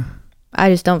hard. Yeah. I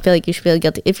just don't feel like you should feel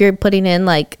guilty. If you're putting in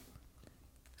like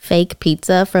fake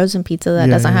pizza, frozen pizza that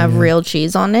doesn't have real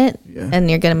cheese on it and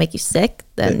you're going to make you sick,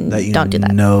 then that you don't do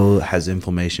that. Has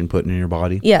inflammation put in your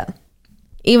body. Yeah.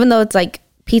 Even though it's like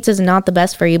pizza's not the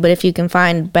best for you, but if you can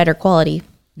find better quality.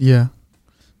 Yeah.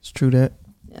 It's true that.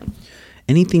 Yeah.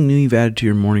 Anything new you've added to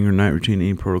your morning or night routine,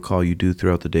 any protocol you do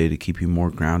throughout the day to keep you more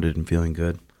grounded and feeling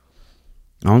good?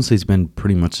 Honestly, it's been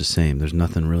pretty much the same. There's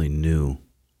nothing really new.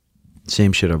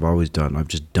 Same shit I've always done. I've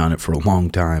just done it for a long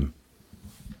time.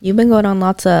 You've been going on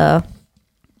lots of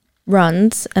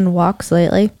runs and walks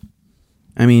lately.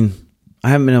 I mean, I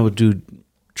haven't been able to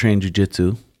train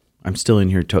jiu-jitsu. I'm still in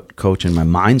here coaching. My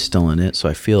mind's still in it, so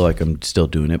I feel like I'm still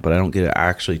doing it, but I don't get to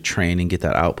actually train and get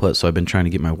that output, so I've been trying to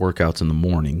get my workouts in the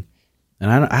morning. And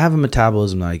I have a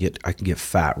metabolism that I can get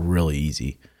fat really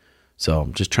easy. So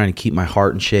I'm just trying to keep my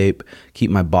heart in shape, keep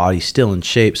my body still in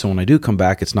shape. So when I do come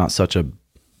back, it's not such a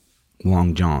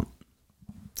long jaunt.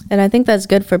 And I think that's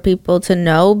good for people to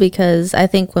know, because I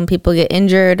think when people get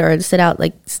injured or sit out,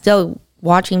 like still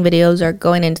watching videos or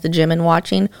going into the gym and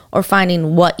watching, or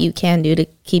finding what you can do to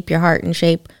keep your heart in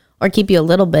shape or keep you a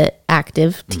little bit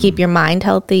active to keep your mind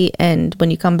healthy. And when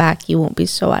you come back, you won't be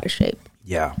so out of shape.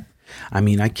 Yeah. I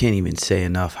mean, I can't even say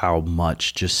enough how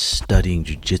much just studying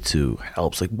jiu-jitsu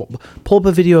helps. Like, pull up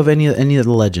a video of any of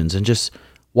the legends and just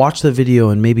watch the video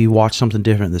and maybe watch something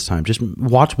different this time. Just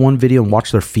watch one video and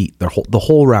watch their feet, the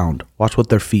whole round. Watch what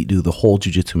their feet do, the whole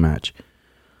jiu-jitsu match.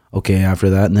 Okay, after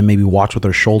that, and then maybe watch what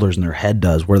their shoulders and their head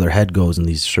does, where their head goes in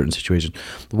these certain situations.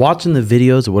 Watching the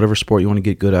videos of whatever sport you want to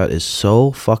get good at is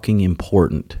so fucking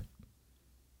important.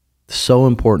 So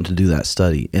important to do that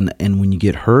study. And when you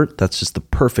get hurt, that's just the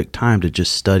perfect time to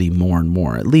just study more and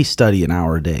more. At least study an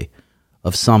hour a day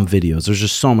of some videos. There's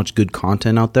just so much good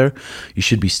content out there. You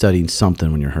should be studying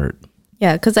something when you're hurt.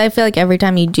 Yeah, because I feel like every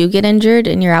time you do get injured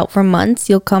and you're out for months,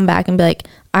 you'll come back and be like,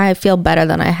 I feel better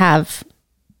than I have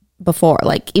before.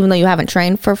 Like, even though you haven't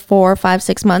trained for 4, 5,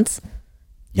 6 months,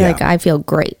 you're like, I feel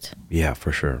great. Yeah,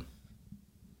 for sure.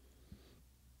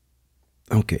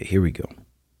 Okay, here we go.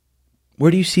 Where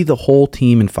do you see the whole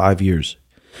team in 5 years?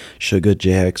 Suga,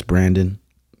 JX, Brandon,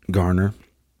 Garner.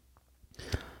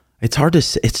 It's hard to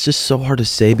say. It's just so hard to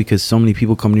say because so many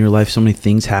people come into your life, so many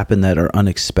things happen that are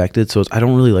unexpected. So I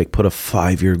don't really like put a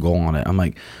 5-year goal on it. I'm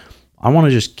like, I want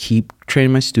to just keep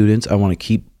training my students. I want to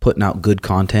keep putting out good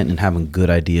content and having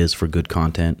good ideas for good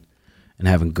content and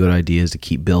having good ideas to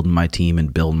keep building my team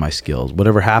and building my skills.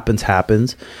 Whatever happens,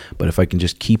 happens. But if I can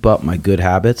just keep up my good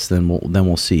habits, then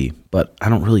we'll see. But I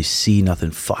don't really see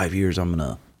nothing 5 years. I'm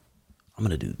gonna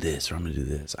do this or I'm gonna do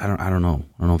this. I don't know.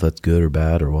 I don't know if that's good or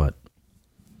bad or what.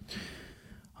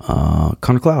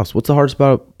 Connor Klaus, what's the hardest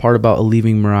part about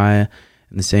leaving Mariah?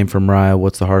 And the same for Mariah.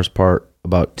 What's the hardest part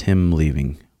about Tim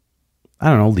leaving? I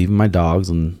don't know, leaving my dogs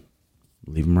and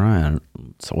leaving Mariah.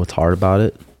 So what's hard about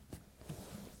it?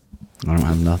 I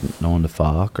don't have no one to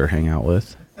fuck or hang out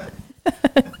with.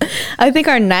 I think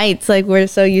our nights, like we're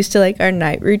so used to like our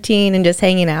night routine and just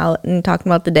hanging out and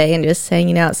talking about the day and just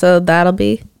hanging out. So that'll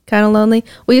be kind of lonely.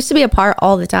 We used to be apart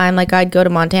all the time. Like I'd go to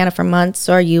Montana for months,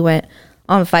 or you went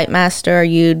on Fight Master, or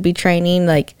you'd be training,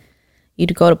 like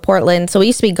you'd go to Portland. So we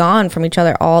used to be gone from each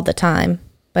other all the time.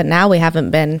 But now we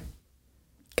haven't been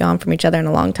gone from each other in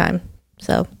a long time.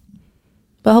 So,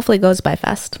 but hopefully it goes by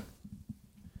fast.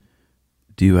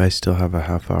 Do I still have a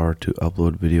half hour to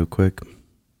upload video quick?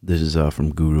 This is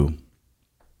from Guru.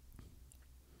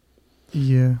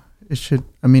 Yeah, it should.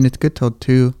 I mean, it's good till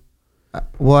 2.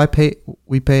 Well,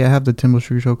 we pay. I have the Timbo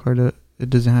Street Show card. It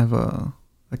doesn't have a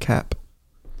cap.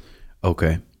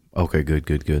 Okay,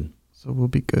 good. So we'll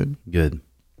be good. Good.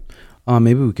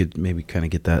 Maybe we could kind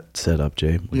of get that set up,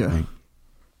 Jay. What do you Yeah. think?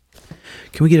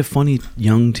 Can we get a funny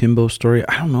young Timbo story?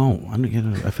 I don't know.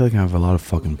 I feel like I have a lot of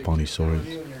fucking funny stories.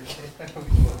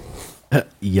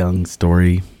 Young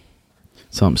story.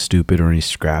 Something stupid or any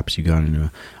scraps you got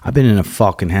into. I've been in a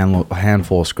fucking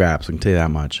handful of scraps. I can tell you that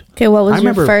much. Okay, what was I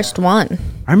your remember- first one?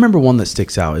 I remember one that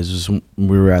sticks out. Is just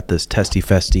we were at this testy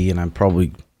festy, and I'm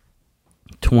probably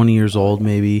 20 years old,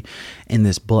 maybe. And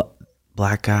this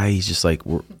black guy, he's just like,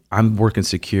 I'm working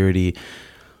security,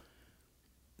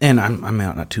 and I'm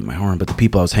out not tooting my horn, but the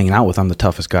people I was hanging out with, I'm the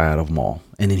toughest guy out of them all.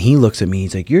 And then he looks at me,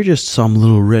 he's like, "You're just some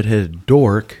little redheaded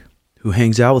dork who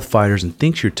hangs out with fighters and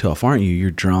thinks you're tough, aren't you? You're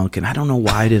drunk." And I don't know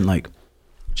why I didn't like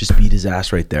just beat his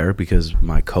ass right there, because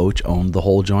my coach owned the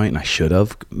whole joint, and I should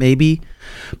have maybe,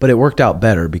 but it worked out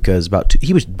better because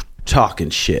he was talking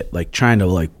shit, like trying to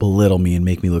like belittle me and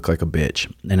make me look like a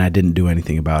bitch, and I didn't do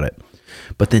anything about it.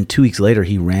 But then 2 weeks later,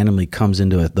 he randomly comes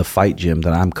into the fight gym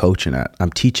that I'm coaching at.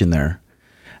 I'm teaching there.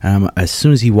 And as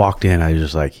soon as he walked in, I was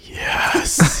just like,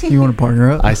 yes. You want to partner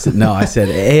up? I said, no,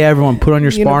 hey, everyone, put on your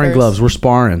sparring Universe. gloves. We're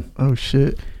sparring. Oh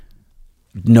shit.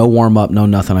 No warm up, no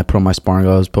nothing. I put on my sparring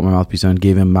gloves, put my mouthpiece on,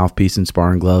 gave him a mouthpiece and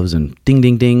sparring gloves, and ding,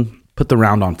 ding, ding. Put the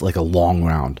round on, like a long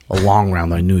round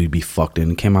that I knew he'd be fucked in.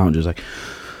 And came out and just like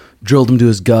drilled him to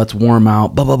his guts, wore him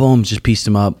out, boom, boom, boom, just pieced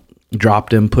him up,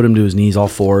 dropped him, put him to his knees, all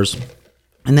fours.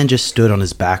 And then just stood on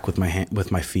his back with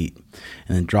my feet,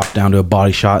 and then dropped down to a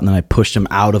body shot. And then I pushed him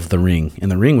out of the ring,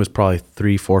 and the ring was probably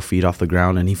 3-4 feet off the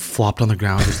ground. And he flopped on the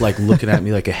ground, just like looking at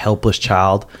me like a helpless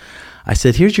child. I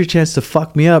said, "Here's your chance to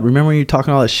fuck me up. Remember when you were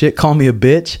talking all that shit? Call me a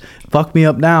bitch. Fuck me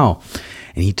up now."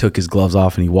 And he took his gloves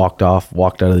off and he walked out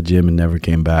of the gym and never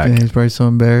came back. Yeah, he's probably so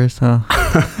embarrassed, huh?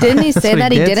 Didn't he say what he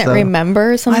that he gets, didn't though.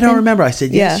 remember something? I don't remember. I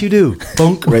said, "Yes, Yeah. you do."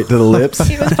 Bunk right to the lips.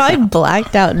 He was probably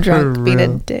blacked out, drunk, For being a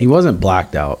real. dick. He wasn't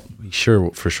blacked out. He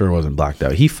for sure wasn't blacked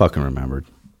out. He fucking remembered.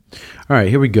 All right,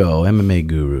 here we go. MMA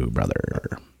guru, brother.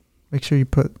 Make sure you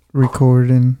put record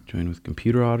in. Join with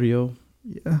computer audio.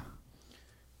 Yeah.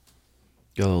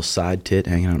 Got a little side tit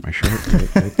hanging out of my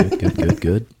shirt.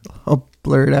 Good. I'll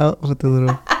blur it out with the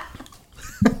little.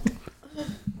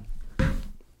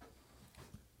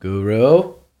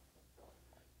 Guru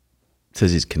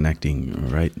says he's connecting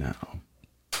right now.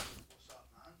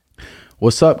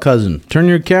 What's up, cousin? Turn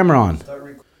your camera on.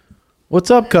 What's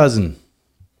up, cousin?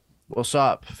 What's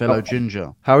up, fellow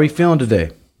ginger? How are you feeling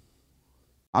today?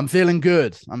 I'm feeling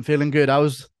good.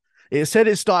 It said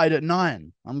it started at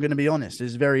 9. I'm going to be honest. This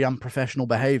is very unprofessional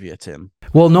behavior, Tim.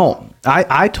 Well, no.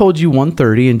 I told you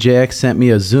 1:30, and JX sent me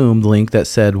a Zoom link that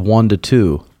said 1 to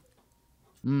 2.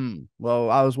 Well,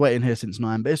 I was waiting here since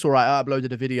 9, but it's all right. I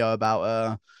uploaded a video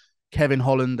about Kevin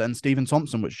Holland and Stephen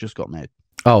Thompson, which just got made.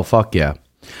 Oh, fuck yeah.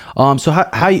 So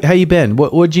how you been?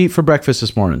 What'd you eat for breakfast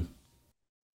this morning?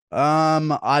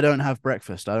 I don't have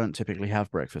breakfast. I don't typically have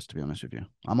breakfast, to be honest with you.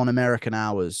 I'm on American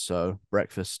hours, so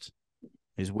breakfast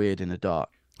is weird in the dark.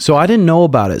 So I didn't know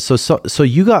about it. So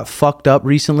you got fucked up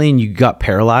recently and you got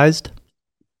paralyzed?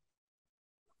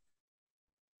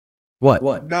 What?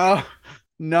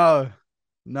 No,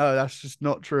 that's just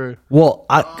not true. Well,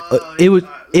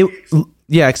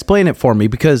 yeah, explain it for me,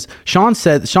 because Sean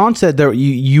said there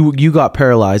you got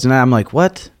paralyzed, and I'm like,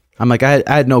 what? I'm like, I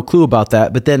had no clue about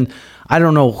that, but then I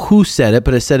don't know who said it,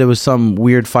 but it said it was some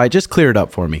weird fight. Just clear it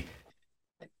up for me.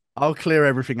 I'll clear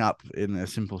everything up in a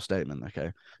simple statement,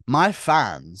 okay? My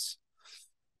fans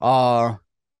are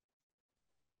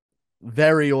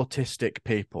very autistic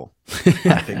people,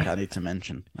 I think I need to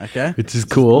mention, okay? Which is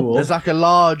cool. There's like a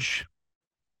large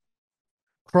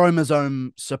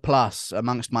chromosome surplus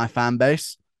amongst my fan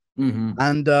base,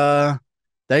 and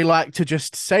they like to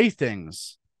just say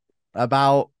things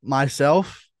about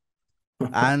myself,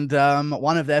 and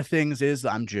one of their things is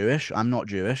that I'm Jewish. I'm not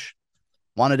Jewish.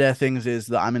 One of their things is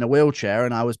that I'm in a wheelchair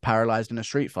and I was paralyzed in a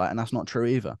street fight, and that's not true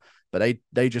either. But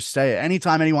they just say it.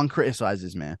 Anytime anyone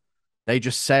criticizes me, they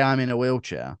just say I'm in a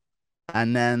wheelchair,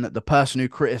 and then the person who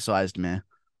criticized me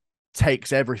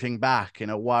takes everything back in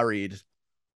a worried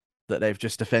that they've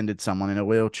just offended someone in a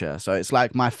wheelchair. So it's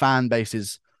like my fan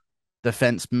base's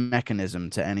defense mechanism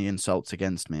to any insults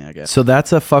against me, I guess. So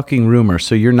that's a fucking rumor.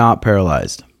 So you're not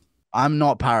paralyzed. I'm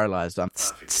not paralyzed. I'm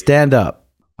Stand up.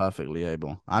 perfectly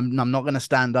able. I'm not going to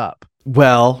stand up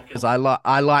Well, because I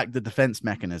like the defense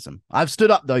mechanism. I've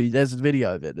stood up though. There's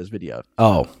video of it. There's video.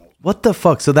 oh, what the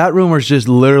fuck? So that rumor's just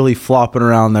literally flopping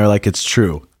around there like it's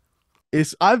true.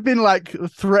 I've been like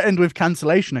threatened with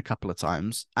cancellation a couple of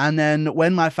times, and then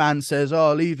when my fan says,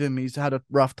 "Oh, leave him. He's had a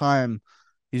rough time.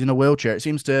 He's in a wheelchair," it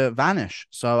seems to vanish.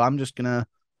 So I'm just gonna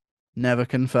never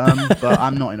confirm, but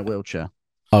I'm not in a wheelchair.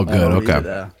 Oh, good. I'll leave it Okay.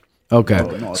 there. Okay.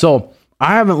 No, not- So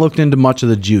I haven't looked into much of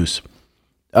the juice.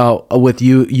 With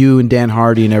you and Dan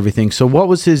Hardy and everything. So what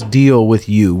was his deal with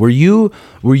you? Were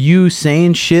you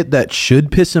saying shit that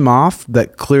should piss him off,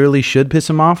 that clearly should piss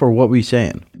him off, or what were you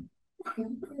saying?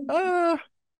 I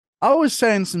was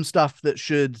saying some stuff that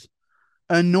should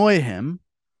annoy him,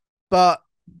 but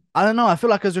I don't know. I feel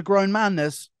like as a grown man,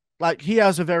 he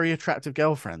has a very attractive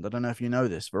girlfriend. I don't know if you know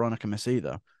this, Veronica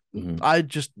Macedo. Mm-hmm. I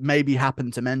just maybe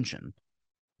happened to mention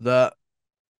that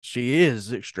she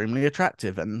is extremely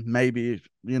attractive and maybe,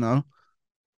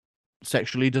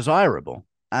 sexually desirable.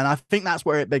 And I think that's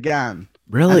where it began.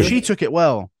 Really? And she took it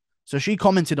well. So she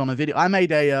commented on a video. I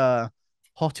made a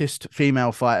hottest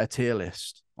female fighter tier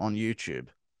list on YouTube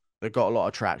that got a lot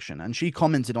of traction. And she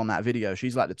commented on that video.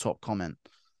 She's like the top comment.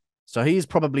 So he's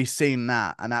probably seen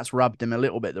that, and that's rubbed him a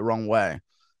little bit the wrong way.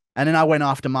 And then I went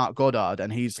after Mark Goddard,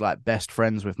 and he's like best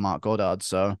friends with Mark Goddard.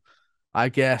 So I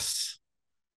guess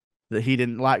that he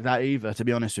didn't like that either, to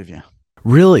be honest with you.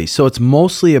 Really? So it's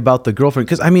mostly about the girlfriend?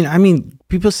 Because I mean,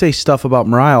 people say stuff about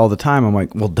Mariah all the time. I'm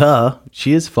like, well, duh,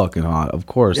 she is fucking hot, of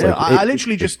course. Yeah, I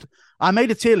literally I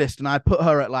made a tier list and I put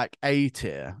her at like A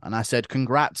tier, and I said,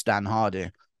 "Congrats, Dan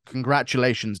Hardy.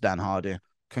 Congratulations, Dan Hardy.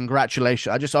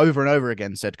 Congratulations." I just over and over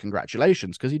again said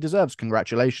congratulations because he deserves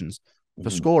congratulations for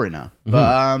scoring her. Mm-hmm.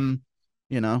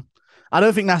 But I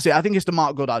don't think that's it. I think it's the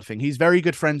Mark Goddard thing. He's very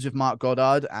good friends with Mark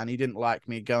Goddard, and he didn't like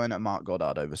me going at Mark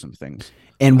Goddard over some things.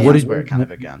 And where it kind of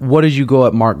began. What did you go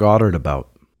at Mark Goddard about?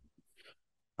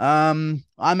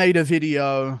 I made a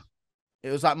video. It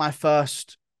was like my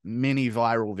first mini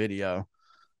viral video,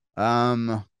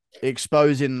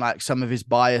 exposing like some of his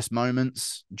bias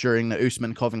moments during the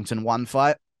Usman Covington 1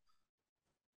 fight,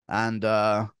 and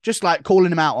just like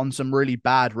calling him out on some really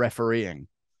bad refereeing,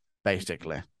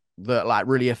 basically, that like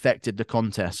really affected the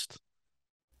contest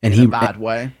in a bad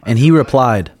way. And he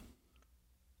replied.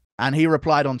 And he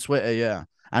replied on Twitter, yeah.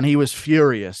 And he was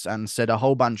furious and said a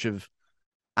whole bunch of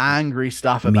angry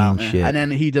stuff about me. Shit. And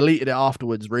then he deleted it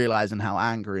afterwards, realizing how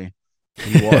angry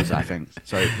he was, I think.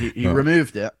 So he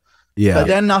removed it. Yeah. But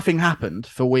then nothing happened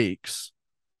for weeks.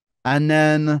 And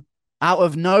then out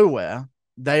of nowhere,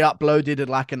 they uploaded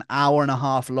like an hour and a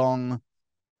half long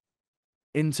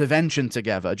intervention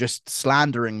together, just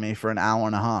slandering me for an hour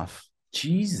and a half.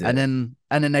 Jesus. And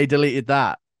then they deleted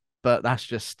that. But that's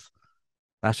just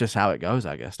how it goes,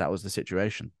 I guess. That was the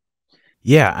situation.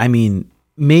 Yeah, I mean,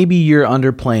 maybe you're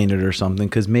underplaying it or something,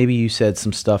 because maybe you said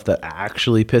some stuff that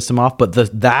actually pissed him off. But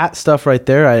that stuff right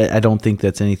there, I don't think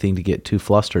that's anything to get too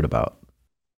flustered about.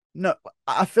 No,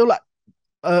 I feel like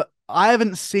I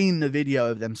haven't seen the video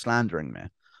of them slandering me.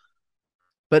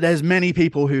 But there's many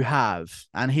people who have,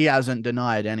 and he hasn't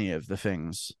denied any of the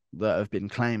things that have been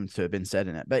claimed to have been said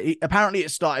in it. But apparently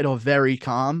it started off very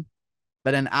calm.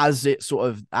 But then as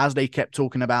they kept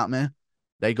talking about me,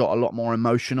 they got a lot more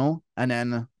emotional. And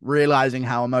then realizing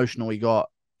how emotional he got,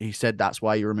 he said that's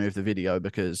why he removed the video,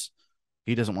 because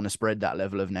he doesn't want to spread that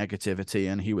level of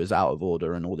negativity, and he was out of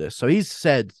order and all this. So he's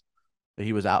said that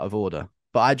he was out of order.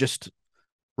 But I just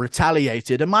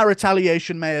retaliated, and my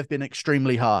retaliation may have been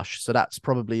extremely harsh. So that's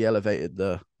probably elevated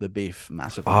the beef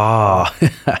massively. Ah.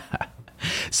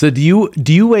 So do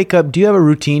you wake up, do you have a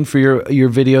routine for your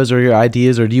videos or your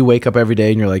ideas, or do you wake up every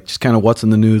day and you're like, just kind of what's in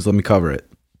the news, let me cover it?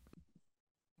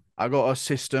 I got a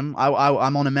system.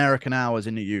 I'm on American hours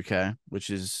in the UK, which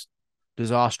is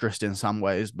disastrous in some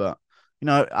ways, but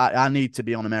I need to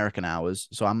be on American hours.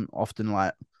 So I'm often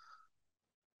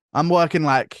I'm working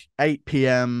like 8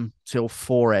 p.m. till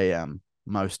 4 a.m.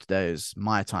 most days,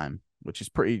 my time, which is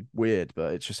pretty weird,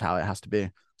 but it's just how it has to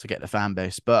be to get the fan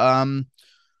base. But I'm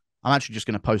actually just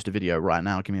going to post a video right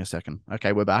now. Give me a second.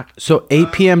 Okay, we're back. So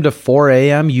 8 p.m. to 4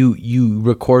 a.m., you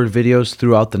record videos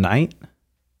throughout the night?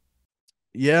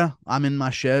 Yeah, I'm in my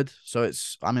shed. So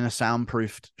I'm in a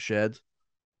soundproofed shed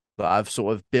that I've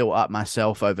sort of built up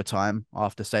myself over time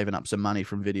after saving up some money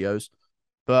from videos.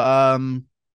 But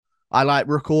I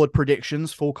record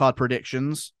predictions, full card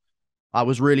predictions. I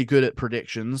was really good at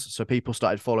predictions, so people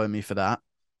started following me for that.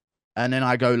 And then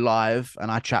I go live and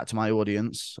I chat to my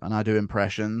audience and I do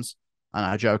impressions and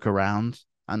I joke around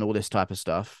and all this type of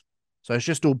stuff. So it's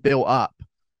just all built up.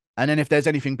 And then if there's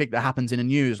anything big that happens in the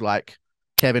news, like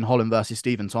Kevin Holland versus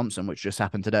Stephen Thompson, which just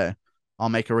happened today, I'll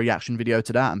make a reaction video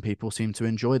to that, and people seem to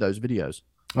enjoy those videos.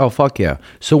 Oh, fuck yeah.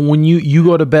 So when you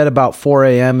go to bed about 4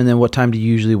 a.m., and then what time do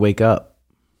you usually wake up?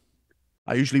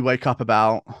 I usually wake up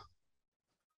about,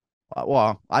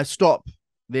 I stop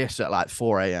this at like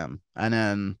 4 a.m. and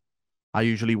then I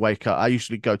usually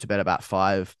go to bed about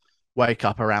 5, wake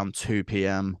up around 2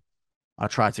 p.m. I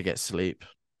try to get sleep.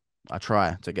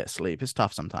 It's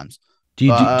tough sometimes. Do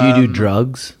you do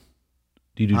drugs?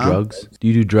 Do you do drugs? Do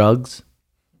you do drugs?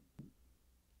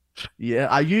 Yeah,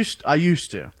 I used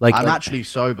to. I'm actually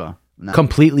sober now.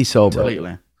 Completely sober.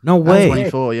 Completely. No I'm way.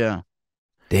 24, yeah.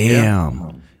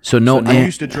 Damn. So no. I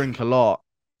used to drink a lot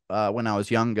when I was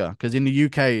younger, because in the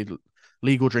UK,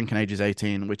 legal drinking age is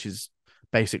 18, which is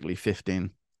basically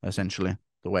 15, essentially,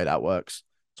 the way that works.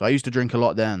 So I used to drink a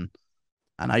lot then,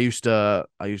 and I used to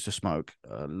smoke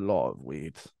a lot of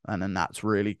weed, and then that's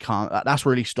really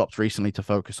stopped recently to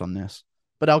focus on this.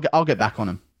 But I'll get back on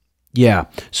him. Yeah.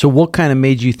 So what kind of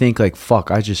made you think like,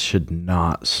 fuck, I just should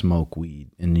not smoke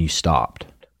weed, and you stopped?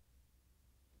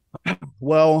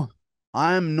 Well,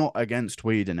 I'm not against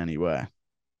weed in any way.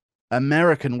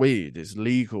 American weed is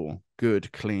legal,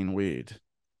 good, clean weed.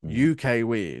 UK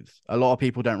weed, a lot of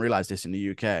people don't realize this in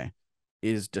the UK,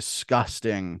 is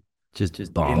disgusting, Just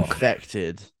bonk.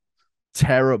 infected,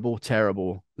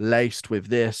 terrible, laced with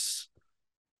this,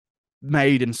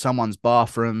 made in someone's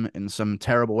bathroom in some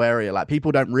terrible area. Like,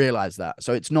 people don't realize that.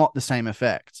 So it's not the same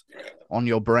effect on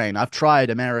your brain. I've tried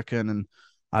American, and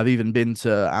I've even been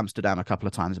to Amsterdam a couple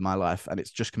of times in my life, and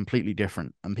it's just completely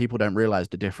different, and people don't realize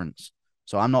the difference.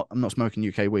 So I'm not smoking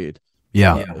UK weed.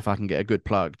 Yeah. If I can get a good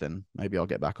plug, then maybe I'll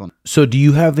get back on. So do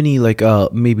you have any like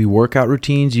maybe workout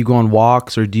routines? You go on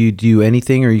walks, or do you do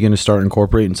anything? Or are you going to start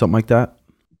incorporating something like that?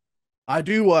 I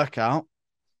do work out.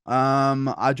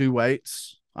 I do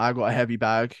weights. I got a heavy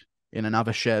bag in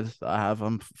another shed that I have.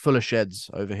 I'm full of sheds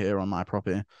over here on my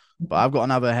property, but I've got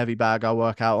another heavy bag I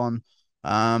work out on.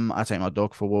 I take my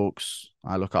dog for walks.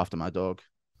 I look after my dog.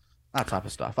 That type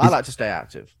of stuff. I like to stay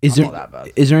active. Not that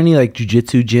bad. Is there any like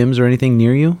jiu-jitsu gyms or anything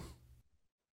near you?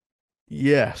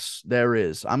 Yes, there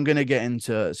is. I'm going to get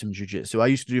into some jiu-jitsu. I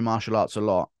used to do martial arts a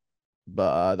lot,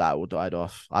 but that all died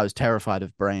off. I was terrified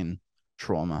of brain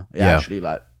trauma. Actually,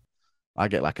 like, I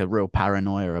get like a real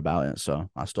paranoia about it. So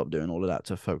I stopped doing all of that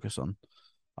to focus on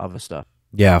other stuff.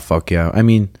 Yeah, fuck yeah. I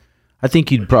mean, I think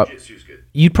you'd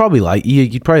probably like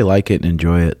it and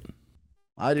enjoy it.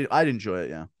 I'd enjoy it.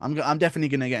 Yeah, I'm definitely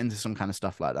going to get into some kind of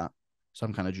stuff like that.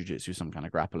 Some kind of jiu-jitsu, some kind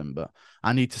of grappling, but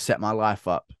I need to set my life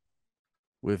up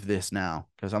with this now,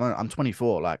 because I'm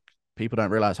 24. Like, people don't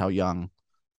realize how young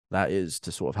that is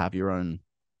to sort of have your own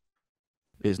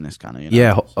business, kind of.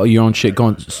 Yeah, your own shit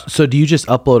going. So do you just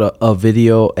upload a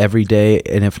video every day,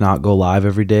 and if not, go live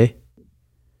every day?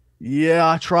 Yeah,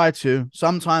 I try to.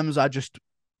 Sometimes I just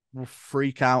will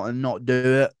freak out and not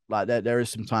do it. Like, there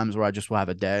is some times where I just will have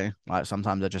a day. Like,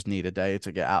 sometimes I just need a day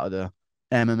to get out of the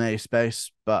MMA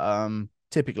space, but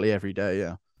typically every day.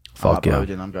 Yeah, Fuck yeah.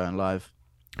 I'm going live.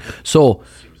 So,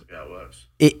 Seems like how it works.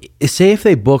 Say if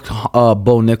they booked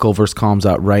Bo Nickel versus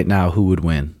Khamzat right now, who would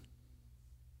win?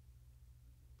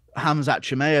 Khamzat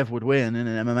Chimaev would win in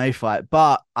an MMA fight,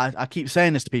 but I keep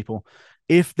saying this to people: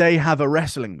 if they have a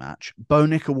wrestling match, Bo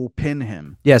Nickel will pin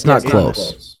him. Yeah, it's not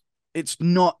close. It's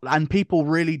not, and people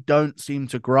really don't seem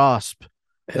to grasp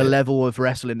the level of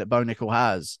wrestling that Bo Nickel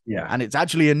has. Yeah. And it's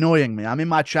actually annoying me. I'm in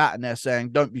my chat and they're saying,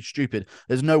 don't be stupid.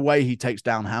 There's no way he takes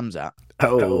down Khamzat.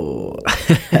 Oh.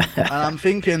 And I'm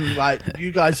thinking, like,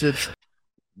 you guys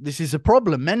this is a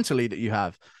problem mentally that you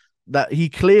have, that he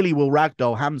clearly will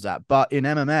ragdoll Khamzat, but in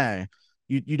MMA,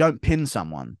 you don't pin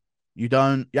someone. You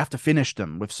have to finish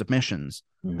them with submissions.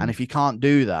 And if you can't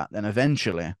do that, then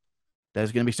eventually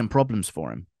there's going to be some problems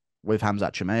for him with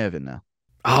Khamzat Chimaev in there.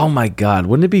 Oh my God.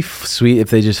 Wouldn't it be sweet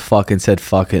if they just fucking said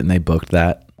fuck it and they booked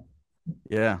that?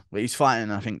 Yeah. But he's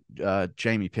fighting, I think,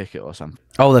 Jamie Pickett or something.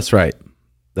 Oh, that's right.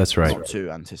 That's right. Not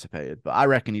too anticipated, but I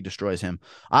reckon he destroys him.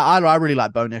 I really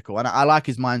like Bo Nickel, and I like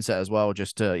his mindset as well,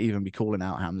 just to even be calling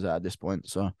out Khamzat at this point.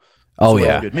 So, really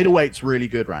yeah. Good. Middleweight's really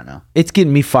good right now. It's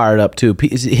getting me fired up too.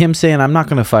 Him saying, I'm not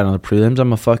going to fight on the prelims.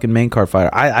 I'm a fucking main card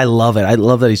fighter. I love it. I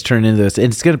love that he's turned into this.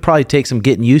 And it's going to probably take some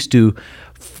getting used to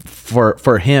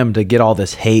for him to get all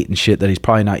this hate and shit that he's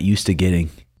probably not used to getting.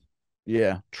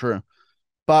 Yeah, true.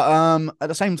 But at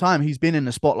the same time, he's been in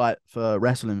the spotlight for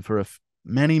wrestling for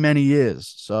many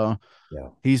years. So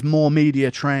he's more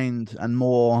media trained and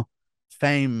more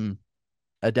fame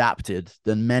adapted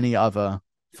than many other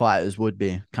fighters would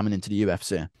be coming into the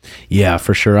UFC. Yeah,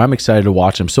 for sure. I'm excited to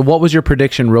watch him. So what was your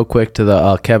prediction real quick to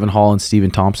the Kevin Hall and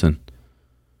Stephen Thompson?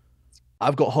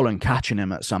 I've got Holland catching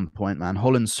him at some point, man.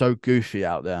 Holland's so goofy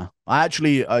out there. I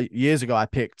actually, years ago, I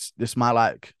picked this,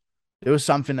 it was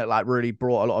something that like really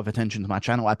brought a lot of attention to my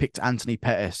channel. I picked Anthony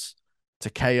Pettis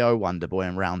to KO Wonderboy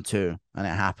in round 2, and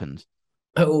it happened.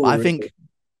 I think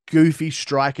goofy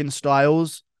striking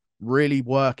styles really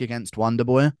work against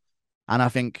Wonderboy, and I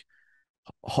think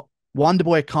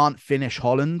Wonderboy can't finish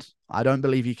Holland. I don't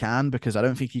believe he can, because I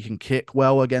don't think he can kick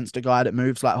well against a guy that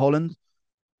moves like Holland.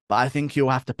 But I think he'll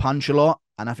have to punch a lot,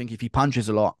 and I think if he punches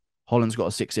a lot, Holland's got a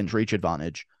 6-inch reach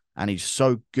advantage, and he's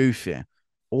so goofy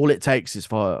all it takes is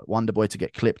for Wonderboy to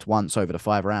get clipped once over the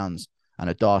 5 rounds and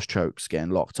a Darce choke's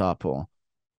getting locked up or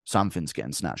something's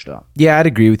getting snatched up. Yeah, I'd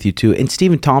agree with you too. And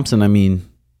Stephen Thompson, I mean,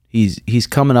 he's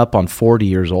coming up on 40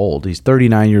 years old. He's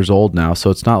 39 years old now, so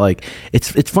it's not like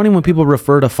it's funny when people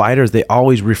refer to fighters, they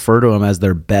always refer to them as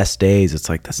their best days. It's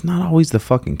like that's not always the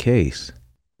fucking case.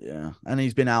 Yeah, and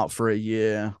he's been out for a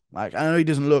year. Like, I know he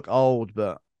doesn't look old,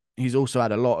 but he's also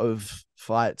had a lot of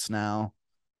fights now.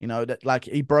 You know, that like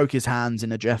he broke his hands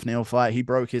in a Jeff Neal fight. He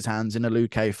broke his hands in a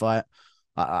Luke fight.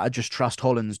 I just trust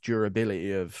Holland's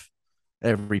durability of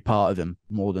every part of him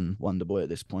more than Wonderboy at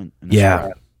this point. Yeah,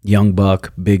 young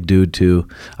buck, big dude too.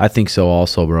 I think so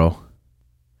also, bro.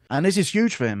 And this is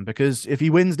huge for him because if he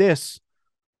wins this,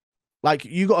 like,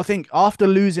 you got to think, after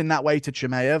losing that way to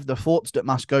Chimaev, the thoughts that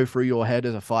must go through your head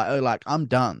as a fighter, like, I'm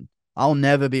done. I'll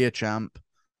never be a champ.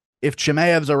 If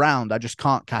Chimaev's around, I just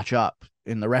can't catch up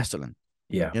in the wrestling.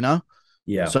 Yeah. You know?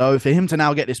 Yeah. So for him to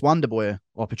now get this Wonderboy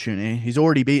opportunity, he's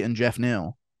already beaten Jeff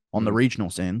Neal on the regional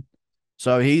scene.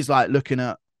 So he's like looking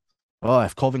at, oh,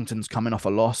 if Covington's coming off a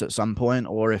loss at some point,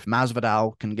 or if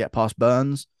Masvidal can get past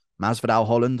Burns, Masvidal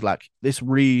Holland, like this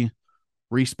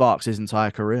re-sparks his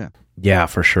entire career. Yeah,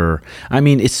 for sure. I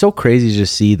mean, it's so crazy to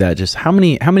see that. Just how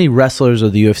many wrestlers are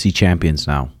the UFC champions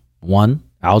now? One,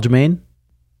 Aljamain.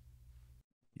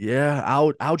 Yeah,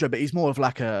 Aljo, but he's more of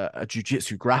like a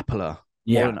jiu-jitsu grappler.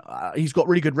 Yeah. He's got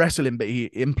really good wrestling, but he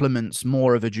implements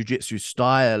more of a jiu-jitsu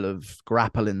style of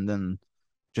grappling than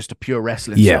just a pure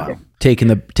wrestling style. Taking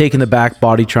the back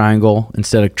body triangle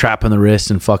instead of trapping the wrist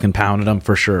and fucking pounding them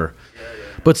for sure.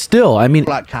 But still, I mean,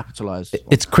 like capitalized.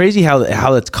 It's crazy how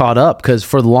it's caught up, because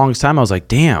for the longest time I was like,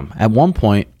 damn. At one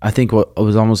point, I think I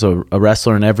was almost a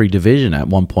wrestler in every division at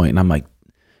one point, and I'm like,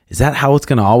 is that how it's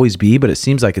going to always be? But it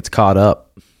seems like it's caught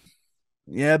up.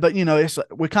 Yeah, but you know,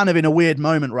 we're kind of in a weird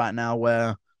moment right now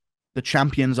where the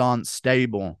champions aren't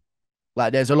stable.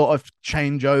 Like, there's a lot of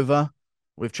changeover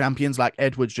with champions. Like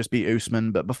Edwards just beat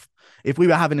Usman, but if we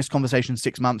were having this conversation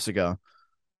 6 months ago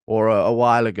or a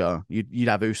while ago, you'd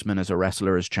have Usman as a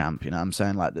wrestler as champ. You know what I'm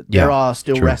saying? Like, there are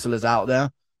still wrestlers out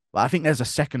there, but I think there's a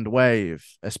second wave,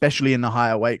 especially in the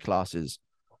higher weight classes,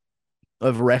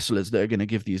 of wrestlers that are going to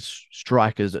give these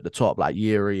strikers at the top, like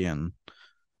Yuri and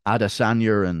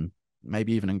Adesanya and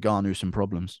maybe even Ngannou, some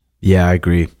problems. Yeah, I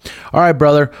agree. All right,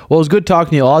 brother. Well, it was good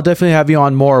talking to you. I'll definitely have you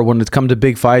on more when it's come to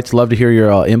big fights. Love to hear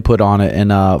your input on it.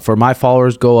 And for my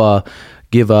followers, go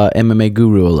give MMA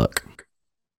Guru a look.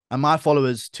 And my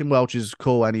followers, Tim Welch is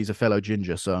cool, and he's a fellow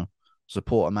ginger, so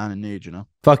support a man in need, you know?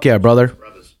 Fuck yeah, brother.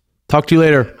 Talk to you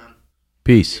later.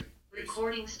 Peace.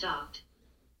 Recording stopped.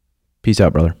 Peace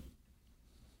out, brother.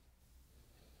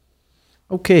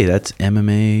 Okay, that's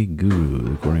MMA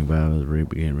Guru. Recording about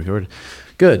being recorded.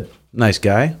 Good. Nice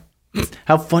guy.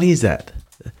 How funny is that?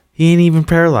 He ain't even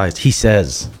paralyzed. He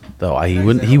says, though, he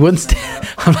wouldn't stand.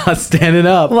 I'm not standing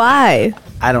up. Why?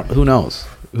 I don't, who knows?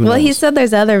 Who knows? He said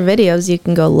there's other videos you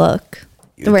can go look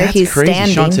where That's he's crazy.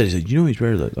 standing. Sean said, you know he's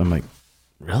paralyzed. I'm like,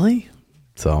 really?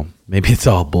 So maybe it's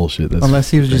all bullshit. That's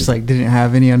Unless he was just like, didn't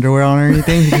have any underwear on or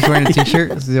anything. He's just wearing a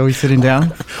t-shirt. He's always sitting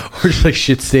down. Or just like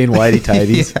shit stained whitey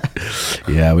tighties.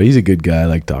 Yeah, but he's a good guy. I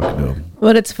like talking to him.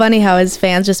 But it's funny how his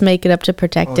fans just make it up to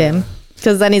protect him.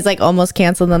 Because then he's like almost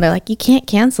canceled. And then they're like, you can't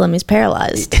cancel him. He's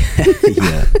paralyzed.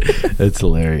 Yeah, that's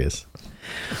hilarious.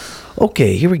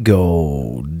 Okay, here we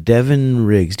go. Devin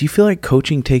Riggs. Do you feel like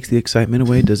coaching takes the excitement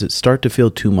away? Does it start to feel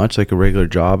too much like a regular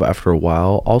job after a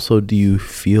while? Also, do you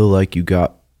feel like you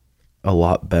got a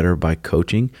lot better by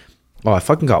coaching? Oh, I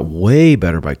fucking got way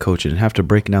better by coaching and have to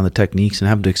break down the techniques and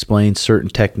have to explain certain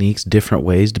techniques different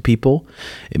ways to people.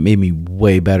 It made me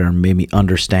way better and made me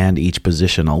understand each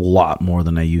position a lot more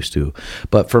than I used to.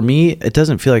 But for me, it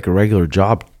doesn't feel like a regular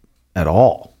job at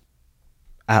all.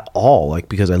 Like,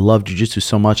 because I love jiu-jitsu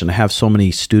so much and I have so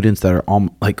many students that are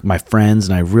like my friends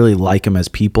and I really like them as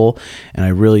people, and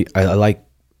I like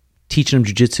teaching them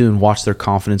jiu-jitsu and watch their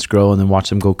confidence grow and then watch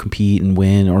them go compete and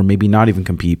win, or maybe not even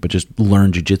compete but just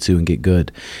learn jiu-jitsu and get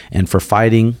good. And for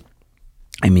fighting,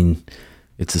 I mean,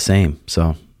 it's the same.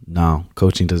 So no,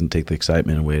 coaching doesn't take the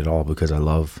excitement away at all, because I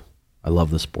love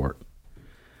the sport.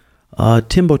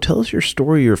 Timbo, tell us your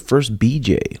story, your first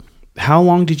BJ. How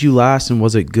long did you last and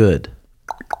was it good?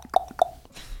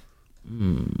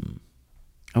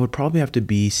 I would probably have to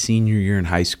be senior year in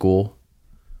high school.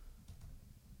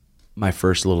 My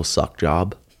first little suck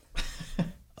job.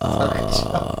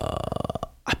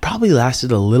 I probably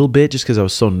lasted a little bit just because I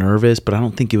was so nervous, but I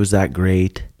don't think it was that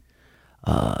great.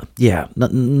 Yeah,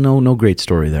 no great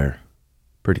story there.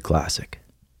 Pretty classic.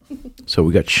 So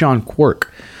we got Sean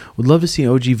Quirk. Would love to see an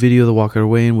OG video of the walkout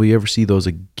away, and will you ever see those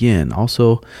again?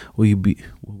 Also, will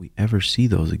we ever see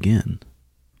those again?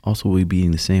 Also, will we be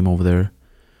eating the same over there?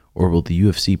 Or will the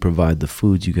UFC provide the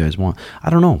foods you guys want? I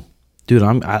don't know. Dude,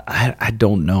 I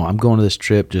don't know. I'm going to this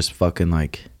trip just fucking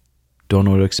like, don't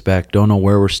know what to expect. Don't know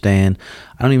where we're staying.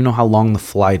 I don't even know how long the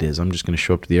flight is. I'm just going to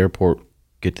show up to the airport,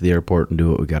 get to the airport, and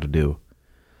do what we got to do.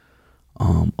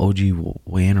 OG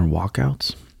weigh-in or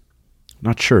walkouts?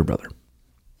 Not sure, brother.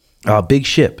 Big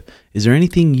Ship. Is there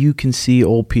anything you can see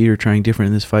old Peter trying different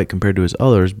in this fight compared to his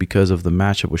others because of the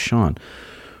matchup with Sean?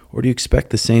 Or do you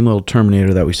expect the same little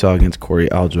Terminator that we saw against Corey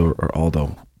Aljo or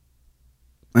Aldo?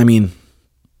 I mean,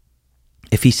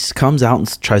 if he comes out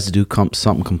and tries to do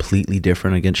something completely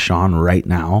different against Sean right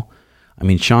now, I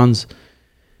mean, Sean's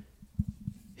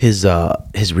his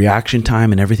reaction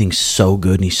time and everything's so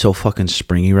good and he's so fucking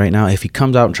springy right now. If he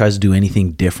comes out and tries to do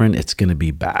anything different, it's going to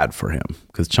be bad for him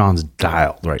because Sean's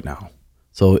dialed right now.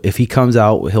 So if he comes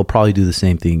out, he'll probably do the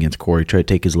same thing against Corey, try to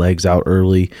take his legs out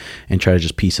early and try to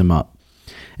just piece him up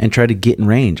and try to get in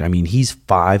range. I mean, he's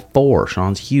 5'4".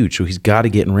 Sean's huge, so he's got to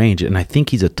get in range. And I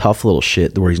think he's a tough little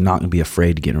shit where he's not going to be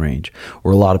afraid to get in range.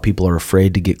 Or a lot of people are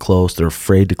afraid to get close. They're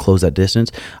afraid to close that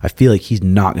distance. I feel like he's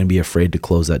not going to be afraid to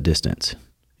close that distance.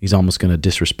 He's almost going to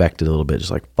disrespect it a little bit, just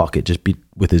like, fuck it, just be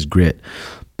with his grit.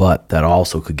 But that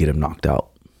also could get him knocked out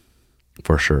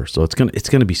for sure. So it's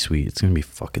gonna be sweet. It's going to be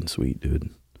fucking sweet, dude.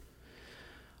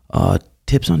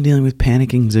 Tips on dealing with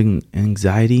panic and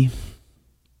anxiety?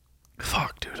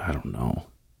 Fuck, dude, I don't know.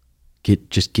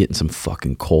 Just get in some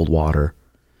fucking cold water.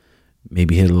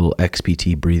 Maybe hit a little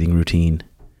XPT breathing routine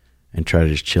and try to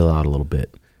just chill out a little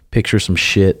bit. Picture some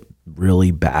shit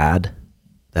really bad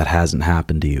that hasn't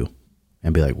happened to you.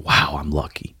 And be like, wow, I'm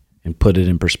lucky. And put it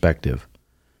in perspective.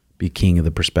 Be king of the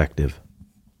perspective.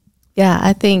 Yeah,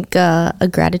 I think a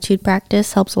gratitude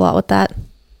practice helps a lot with that.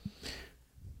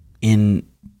 In,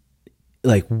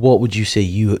 like, what would you say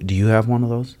do you have one of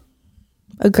those?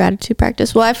 A gratitude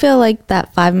practice? Well, I feel like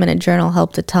that 5-minute journal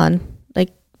helped a ton.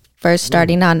 Like, first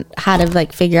starting on how to,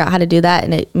 like, figure out how to do that.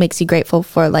 And it makes you grateful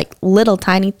for, like, little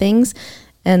tiny things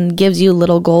and gives you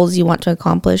little goals you want to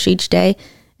accomplish each day.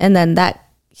 And then that,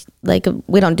 like,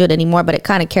 we don't do it anymore, but it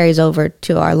kind of carries over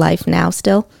to our life now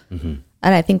still. Mm-hmm.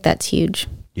 And I think that's huge.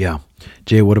 Yeah.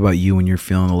 Jay, what about you when you're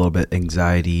feeling a little bit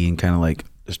anxiety and kind of like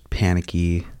just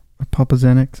panicky? Papa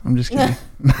Xanax. I'm just kidding.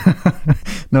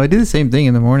 No, I do the same thing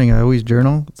in the morning. I always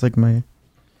journal. It's like my,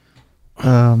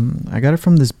 I got it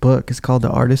from this book. It's called The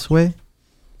Artist's Way.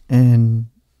 And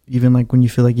even like when you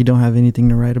feel like you don't have anything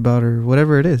to write about or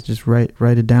whatever it is, just write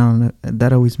it down.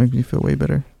 That always makes me feel way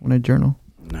better when I journal.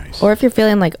 Nice. Or if you're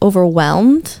feeling like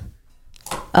overwhelmed,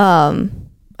 my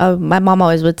mom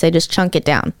always would say, just chunk it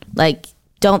down. Like,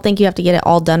 don't think you have to get it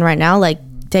all done right now. Like,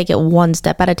 take it one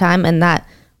step at a time. And that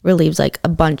relieves like a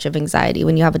bunch of anxiety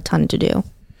when you have a ton to do.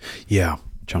 Yeah.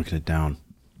 Chunking it down.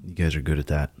 You guys are good at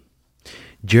that.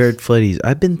 Jared Fletties,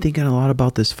 I've been thinking a lot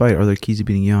about this fight. Are there keys to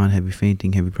beating Jan? Heavy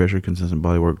fainting, heavy pressure, consistent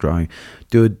body work, drawing.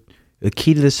 Dude, the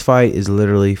key to this fight is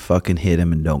literally fucking hit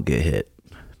him and don't get hit.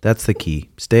 That's the key.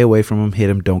 Stay away from him, hit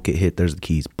him, don't get hit. There's the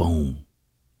keys. Boom.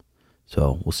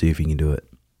 So we'll see if he can do it.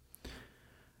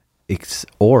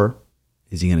 Or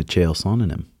is he going to chael Son in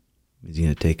him? Is he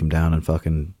going to take him down and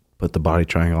fucking put the body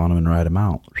triangle on him and ride him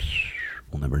out?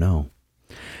 We'll never know.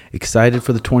 Excited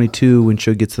for the 22 when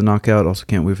Suge gets the knockout. Also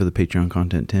can't wait for the Patreon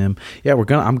content, Tim. Yeah,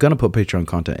 I'm gonna put Patreon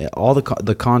content. All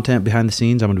the content behind the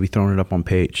scenes, I'm gonna be throwing it up on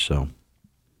page. So,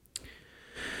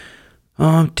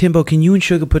 Timbo, can you and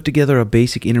Suge put together a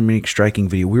basic intermittent striking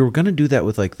video? We were gonna do that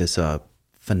with like this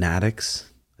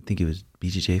Fanatics. I think it was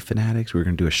BJJ Fanatics. We were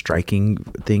gonna do a striking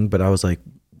thing, but I was like,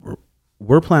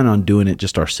 we're planning on doing it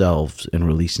just ourselves and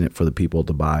releasing it for the people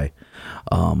to buy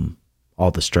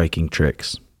all the striking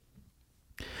tricks.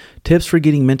 Tips for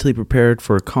getting mentally prepared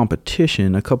for a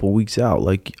competition a couple weeks out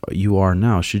like you are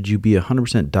now. Should you be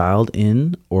 100% dialed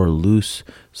in or loose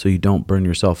so you don't burn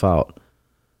yourself out?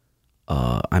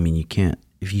 I mean, you can't.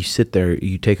 If you sit there,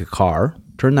 you take a car,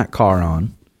 turn that car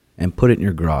on, and put it in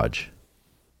your garage.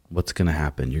 What's going to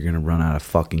happen? You're going to run out of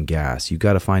fucking gas. You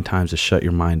got to find times to shut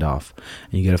your mind off.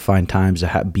 And you got to find times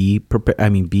to be prepared. I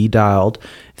mean, be dialed.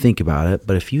 Think about it.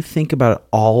 But if you think about it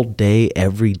all day,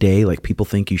 every day, like people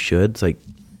think you should, it's like,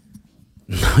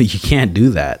 no, you can't do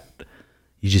that.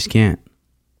 You just can't.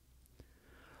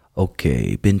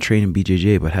 Okay, been training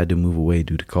BJJ but had to move away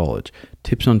due to college.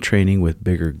 Tips on training with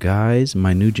bigger guys.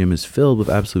 My new gym is filled with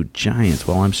absolute giants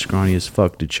while I'm scrawny as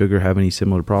fuck. Did Sugar have any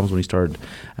similar problems when he started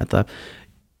at that?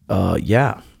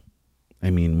 Yeah. I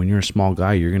mean, when you're a small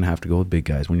guy, you're going to have to go with big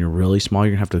guys. When you're really small,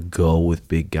 you're going to have to go with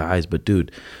big guys. But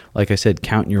dude, like I said,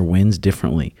 counting your wins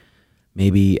differently.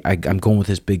 Maybe I'm going with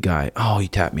this big guy. Oh, he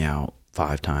tapped me out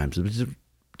 5 times.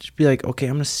 just be like, okay,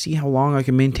 I'm going to see how long I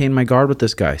can maintain my guard with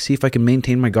this guy. See if I can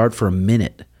maintain my guard for a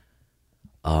minute.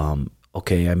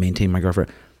 Okay, I maintain my guard for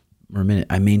a minute.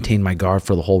 I maintain my guard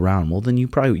for the whole round. Well, then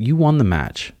you won the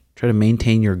match. Try to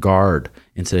maintain your guard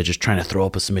instead of just trying to throw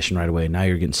up a submission right away. Now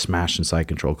you're getting smashed in side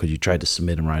control because you tried to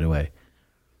submit him right away.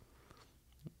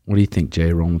 What do you think,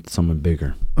 Jay, rolling with someone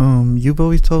bigger? You've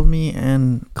always told me,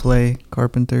 and Clay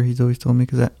Carpenter, he's always told me,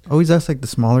 because I always ask like the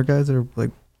smaller guys that are like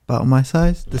about my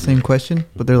size the same question,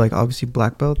 but they're like obviously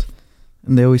black belts,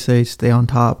 and they always say stay on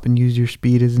top and use your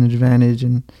speed as an advantage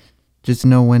and just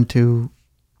know when to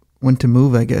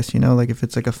move, I guess, like if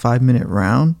it's like a 5-minute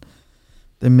round,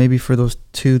 then maybe for those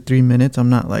 2-3 minutes I'm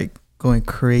not like going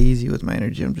crazy with my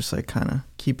energy. I'm just like kind of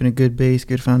keeping a good base,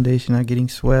 good foundation, not getting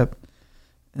swept.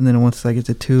 And then once like it's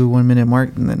a 1 minute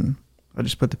mark, and then I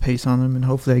just put the pace on them, and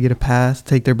hopefully I get a pass,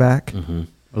 take their back. Mm-hmm.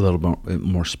 A little bit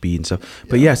more speed and stuff.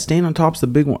 But yeah, staying on top is a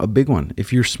big one.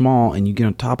 If you're small and you get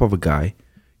on top of a guy,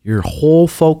 your whole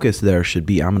focus there should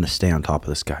be, I'm going to stay on top of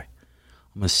this guy.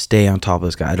 I'm going to stay on top of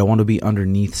this guy. I don't want to be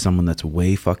underneath someone that's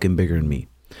way fucking bigger than me.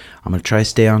 I'm going to try to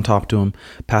stay on top to him,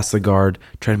 pass the guard,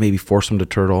 try to maybe force them to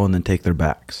turtle, and then take their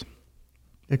backs.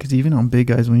 Yeah, because even on big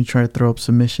guys, when you try to throw up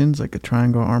submissions, like a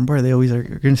triangle armbar, they always are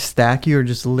going to stack you or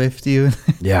just lift you.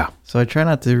 Yeah. So I try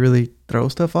not to really throw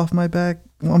stuff off my back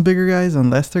on bigger guys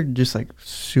unless they're just like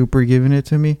super giving it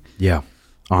to me. Yeah.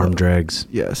 Arm drags.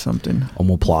 Yeah, something.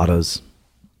 Omoplatas.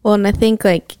 Well, and I think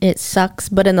like it sucks,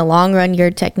 but in the long run,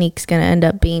 your technique's going to end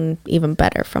up being even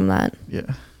better from that.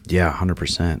 Yeah. Yeah,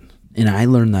 100%. And I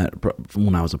learned that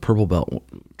when I was a purple belt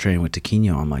training with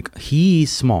Taquino. I'm like,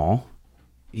 he's small.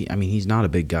 He's not a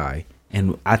big guy.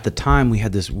 And at the time we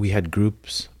had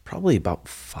groups, probably about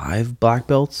 5 black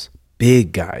belts,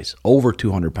 big guys, over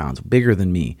 200 pounds, bigger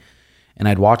than me. And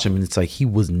I'd watch him, and it's like he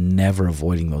was never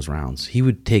avoiding those rounds. He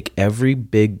would take every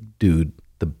big dude,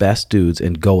 the best dudes,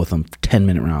 and go with them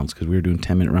 10-minute rounds, because we were doing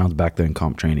 10-minute rounds back then in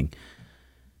comp training.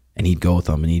 And he'd go with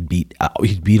them, and he'd beat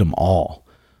them all.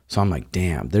 So I'm like,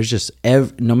 damn, there's just,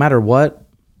 no matter what,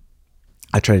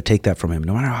 I try to take that from him.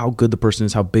 No matter how good the person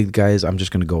is, how big the guy is, I'm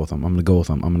just going to go with him. I'm going to go with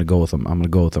him. I'm going to go with him. I'm going to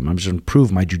go with him. I'm just going to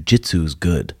prove my jiu-jitsu is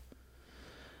good.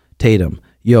 Tatum,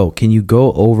 yo, can you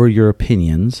go over your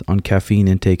opinions on caffeine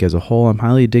intake as a whole? I'm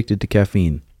highly addicted to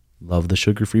caffeine. Love the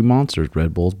sugar-free monsters,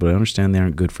 Red Bulls, but I understand they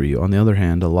aren't good for you. On the other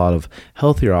hand, a lot of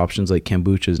healthier options like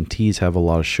kombuchas and teas have a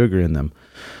lot of sugar in them.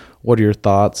 What are your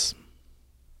thoughts?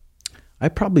 I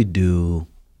probably do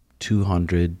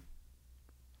 200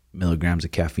 milligrams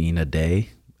of caffeine a day,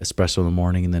 espresso in the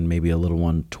morning, and then maybe a little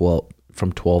one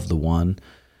from 12 to 1.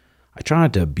 I try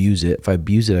not to abuse it. If I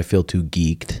abuse it, I feel too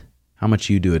geeked. How much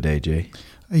you do a day, Jay?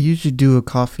 I usually do a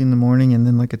coffee in the morning and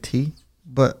then like a tea,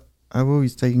 but I've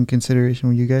always taken consideration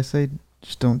when you guys say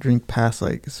just don't drink past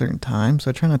like a certain time. So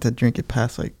I try not to drink it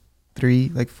past like 3,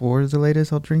 like 4 is the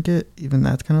latest I'll drink it. Even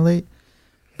that's kind of late.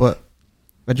 But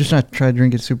I just not try to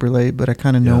drink it super late, but I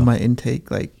kind of know my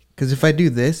intake, like, because if I do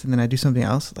this and then I do something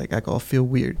else, like I'll feel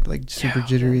weird, like super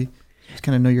jittery. Just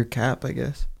kind of know your cap, I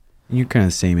guess. You're kind of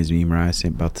the same as me, Mariah.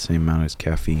 About the same amount as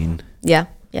caffeine. Yeah,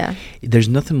 yeah. There's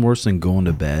nothing worse than going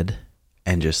to bed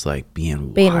and just like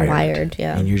being wired.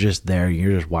 Yeah. And you're just there.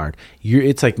 You're just wired.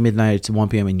 It's like midnight. It's 1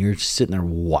 p.m. and you're just sitting there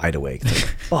wide awake. It's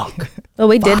like, fuck. Well,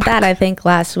 we did that, I think,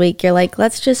 last week. You're like,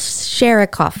 let's just share a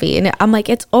coffee. And I'm like,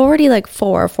 it's already like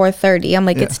 4:30. I'm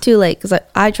like, it's too late, because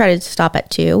I try to stop at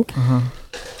 2. Uh-huh.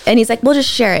 And he's like, we'll just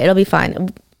share it. It'll be fine.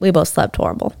 We both slept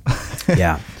horrible.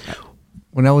 Yeah.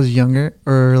 When I was younger,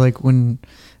 or like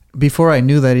before I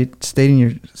knew that it stayed in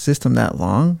your system that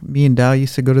long, me and Dal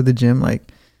used to go to the gym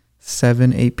like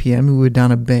 7, 8 p.m. We would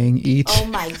down a bang each. Oh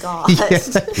my God.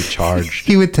 Get charged.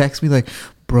 He would text me like,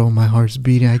 bro, my heart's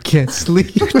beating. I can't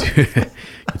sleep. Get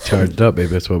charged up, baby.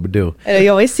 That's what we do. And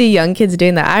you always see young kids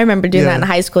doing that. I remember doing that in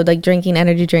high school, like drinking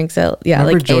energy drinks at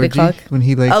Remember like Georgie, 8 o'clock. when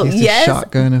he like used to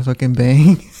shotgun and fucking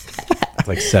bang.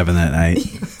 Like 7 that night.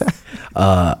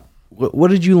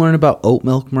 What did you learn about oat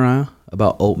milk, Mariah?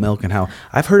 About oat milk and how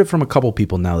I've heard it from a couple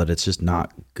people now that it's just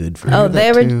not good for you. Oh,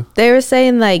 they were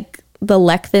saying like the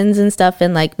lectins and stuff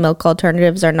in like milk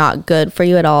alternatives are not good for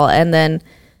you at all. And then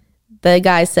the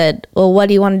guy said, well, what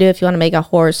do you want to do if you want to make a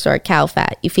horse or a cow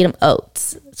fat? You feed them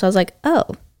oats. So I was like, oh,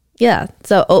 yeah.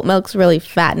 So oat milk's really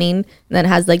fattening, and then it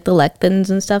has like the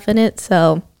lectins and stuff in it.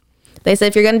 So they said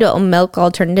if you're going to do a milk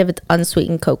alternative, it's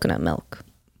unsweetened coconut milk.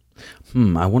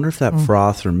 I wonder if that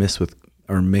froth or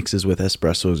mixes with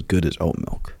espresso is good as oat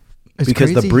milk. It's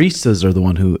because crazy. the baristas are the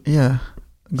one who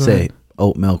say ahead.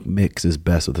 oat milk mix is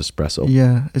best with espresso.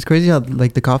 Yeah, it's crazy how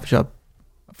like the coffee shop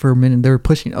for a minute they were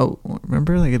pushing oat.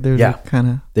 Remember, like they're like, kind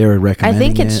of. They were recommending. I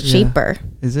think it's cheaper.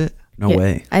 Is it? No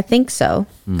way. I think so,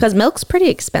 because milk's pretty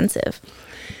expensive.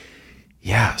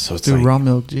 So it's Do like, raw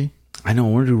milk, G. I know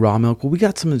we're gonna do raw milk. Well, we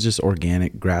got some of just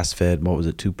organic, grass fed. What was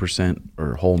it, 2%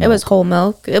 or whole milk? It was whole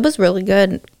milk. It was really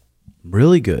good.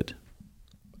 Really good.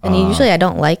 And usually I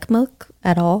don't like milk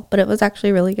at all, but it was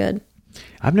actually really good.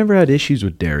 I've never had issues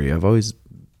with dairy. I've always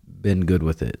been good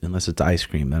with it, unless it's ice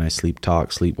cream. Then I sleep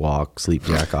talk, sleep walk, sleep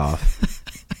jack off,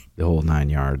 the whole 9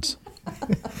 yards.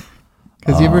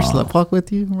 Has he ever sleptwalk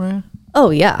with you, Mariah? Oh,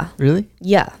 yeah. Really?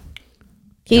 Yeah.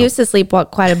 He used to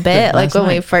sleepwalk quite a bit, like Last when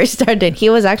we night. first started. He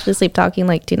was actually sleep talking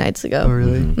like 2 nights ago. Oh,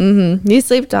 really? He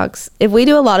sleep talks. If we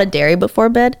do a lot of dairy before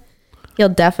bed, he'll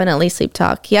definitely sleep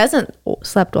talk. He hasn't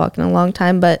slept walk in a long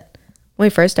time, but when we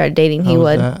first started dating, he How was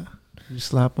would. that? You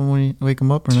slap him when you wake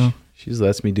him up or no? She just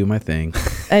lets me do my thing.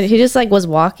 And he just like was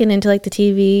walking into like the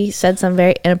TV, said some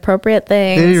very inappropriate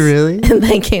things. Did he really? And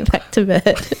then came back to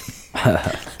bed. What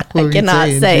I were you cannot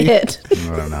saying, say G? it.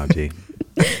 I don't know, G.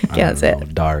 I Can't don't say know.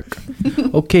 it. Dark.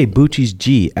 Okay, Bucci's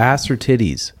G. Ass or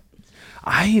titties?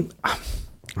 I'm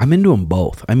into them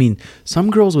both. I mean, some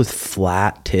girls with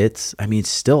flat tits, I mean, it's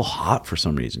still hot for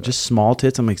some reason. Just small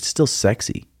tits, I'm like, it's still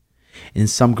sexy. And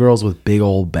some girls with big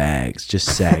old bags,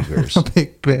 just saggers.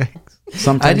 Big bags.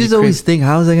 Sometimes I just you always crave- think,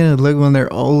 how is that going to look when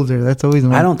they're older? That's always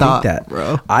my I don't thought, think that,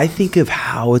 bro. I think of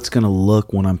how it's gonna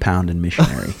look when I'm pounding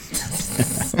missionary.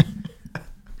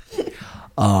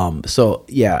 So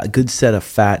yeah, a good set of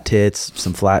fat tits,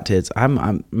 some flat tits. I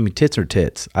mean, tits are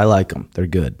tits. I like them. They're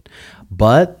good.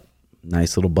 Butt,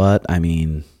 nice little butt. I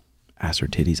mean, ass or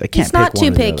titties. I can't. He's not pick one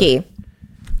too or the other. picky.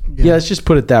 Yeah, let's just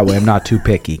put it that way. I'm not too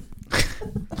picky.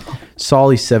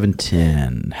 Solly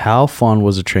 710. How fun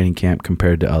was a training camp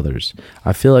compared to others?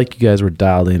 I feel like you guys were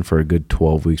dialed in for a good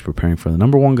 12 weeks preparing for the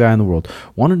number one guy in the world.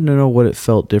 Wanted to know what it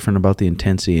felt different about the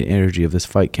intensity and energy of this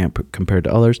fight camp compared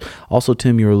to others. Also,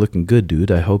 Tim, you were looking good,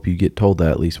 dude. I hope you get told that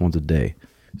at least once a day.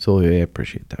 So I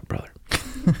appreciate that, brother.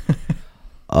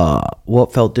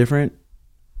 What felt different?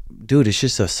 Dude, it's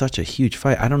just such a huge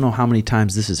fight. I don't know how many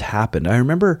times this has happened. I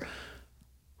remember...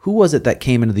 Who was it that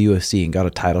came into the UFC and got a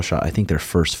title shot? I think their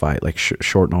first fight, like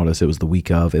short notice. It was the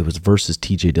week of. It was versus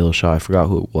TJ Dillashaw. I forgot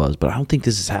who it was, but I don't think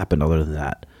this has happened other than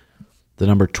that. The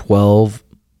number 12.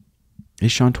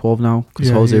 Is Sean 12 now? Because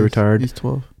Yeah, Jose he is. retired. He's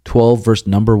 12. 12 versus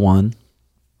number 1.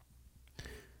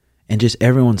 And just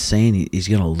everyone's saying he's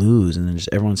going to lose. And then just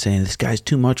everyone's saying, this guy's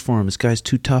too much for him. This guy's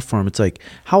too tough for him. It's like,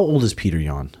 how old is Peter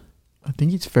Yan? I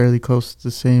think he's fairly close to the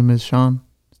same as Sean.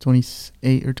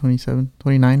 28 or 27.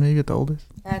 29 maybe at the oldest.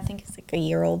 I think he's like a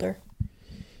year older.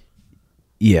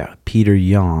 Yeah, Peter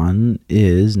Yan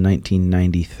is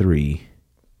 1993.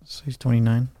 So he's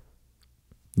 29.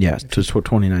 Yeah, to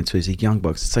 29, so he's a young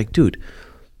bucks. It's like, dude,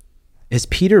 has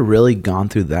Peter really gone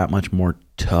through that much more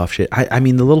tough shit? I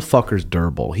mean, the little fucker's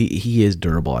durable. He is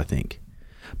durable, I think.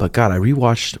 But God, I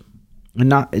rewatched,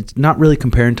 and it's not really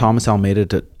comparing Thomas Almeida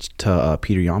to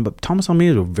Peter Yan, but Thomas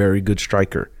Almeida is a very good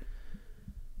striker.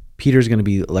 Peter's going to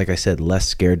be, like I said, less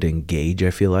scared to engage, I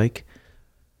feel like.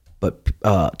 But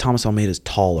Thomas Almeida's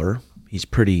taller. He's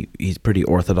pretty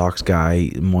orthodox guy,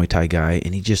 Muay Thai guy,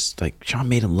 and he just, like, Sean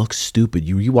made him look stupid.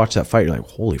 You watch that fight, you're like,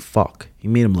 holy fuck. He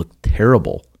made him look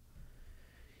terrible.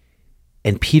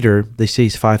 And Peter, they say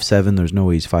he's 5'7". There's no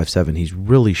way he's 5'7". He's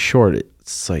really short.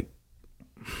 It's like,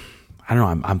 I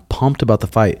don't know. I'm pumped about the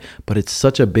fight, but it's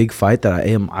such a big fight that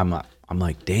I'm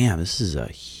like, damn, this is a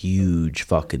huge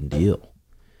fucking deal.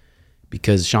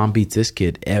 Because Sean beats this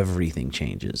kid, everything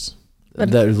changes.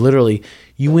 Literally,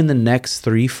 you win the next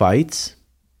 3 fights,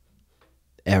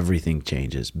 everything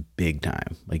changes big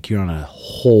time. Like, you're on a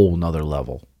whole nother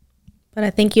level. But I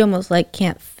think you almost like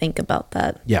can't think about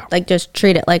that. Yeah. Like just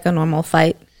treat it like a normal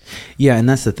fight. Yeah, and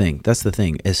that's the thing.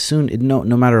 As soon, no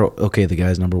matter, okay, the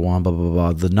guy's number 1, blah, blah,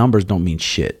 blah, the numbers don't mean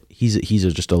shit. He's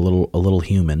just a little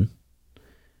human.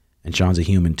 And Sean's a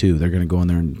human too. They're going to go in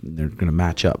there and they're going to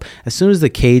match up. As soon as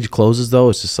the cage closes, though,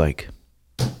 it's just like,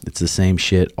 it's the same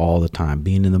shit all the time.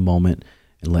 Being in the moment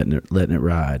and letting it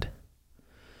ride.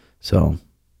 So,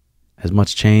 has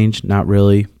much changed? Not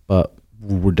really, but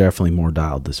we're definitely more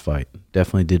dialed this fight.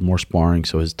 Definitely did more sparring,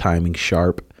 so his timing's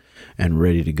sharp and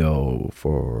ready to go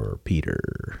for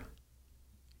Peter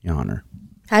Yanner.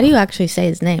 How do you actually say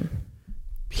his name?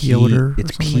 Piotr.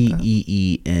 It's Peener.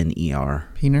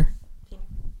 Peener?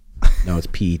 No, it's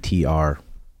PTR.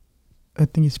 I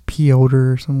think it's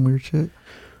Piotr or some weird shit.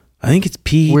 I think it's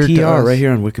Weird to PTR us. right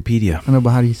here on Wikipedia. I know, but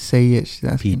how do you say it? She's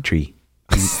asking. Petrie.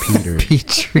 Peter.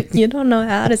 Petrie. You don't know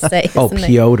how to say his Oh, name.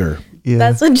 Piotr. Yeah.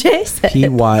 That's what Jay said.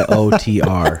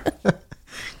 Pyotr.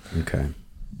 Okay.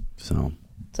 So,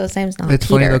 So his name's not It's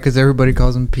Peter. funny though because everybody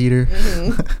calls him Peter.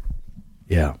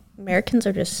 yeah. Americans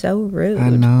are just so rude. I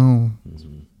know.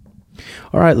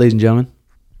 All right, ladies and gentlemen.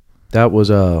 That was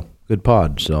a good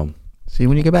pod. So, See you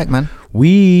when you get back, man.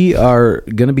 We are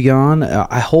going to be on.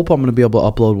 I hope I'm going to be able to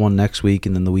upload one next week,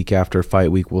 and then the week after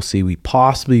fight week, we'll see. We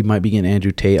possibly might be getting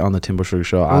Andrew Tate on the Timbo Sugar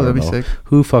Show. I don't know. Sick.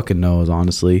 Who fucking knows,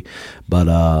 honestly. But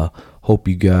hope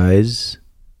you guys...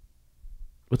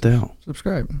 What the hell?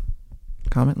 Subscribe.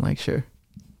 Comment, like, share.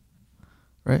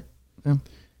 Right? Yeah.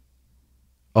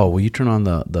 Oh, will you turn on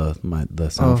the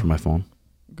sound from my phone?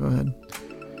 Go ahead.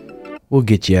 We'll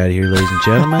get you out of here, ladies and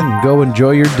gentlemen, and go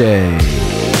enjoy your day.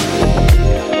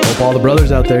 Hope all the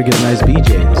brothers out there get a nice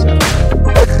BJ this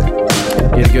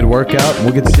afternoon. Get a good workout, and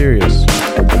we'll get serious.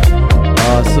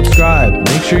 Subscribe.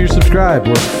 Make sure you're subscribed.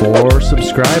 We're 4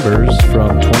 subscribers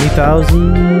from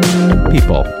 20,000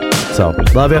 people. So,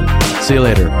 love you. See you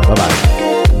later. Bye-bye.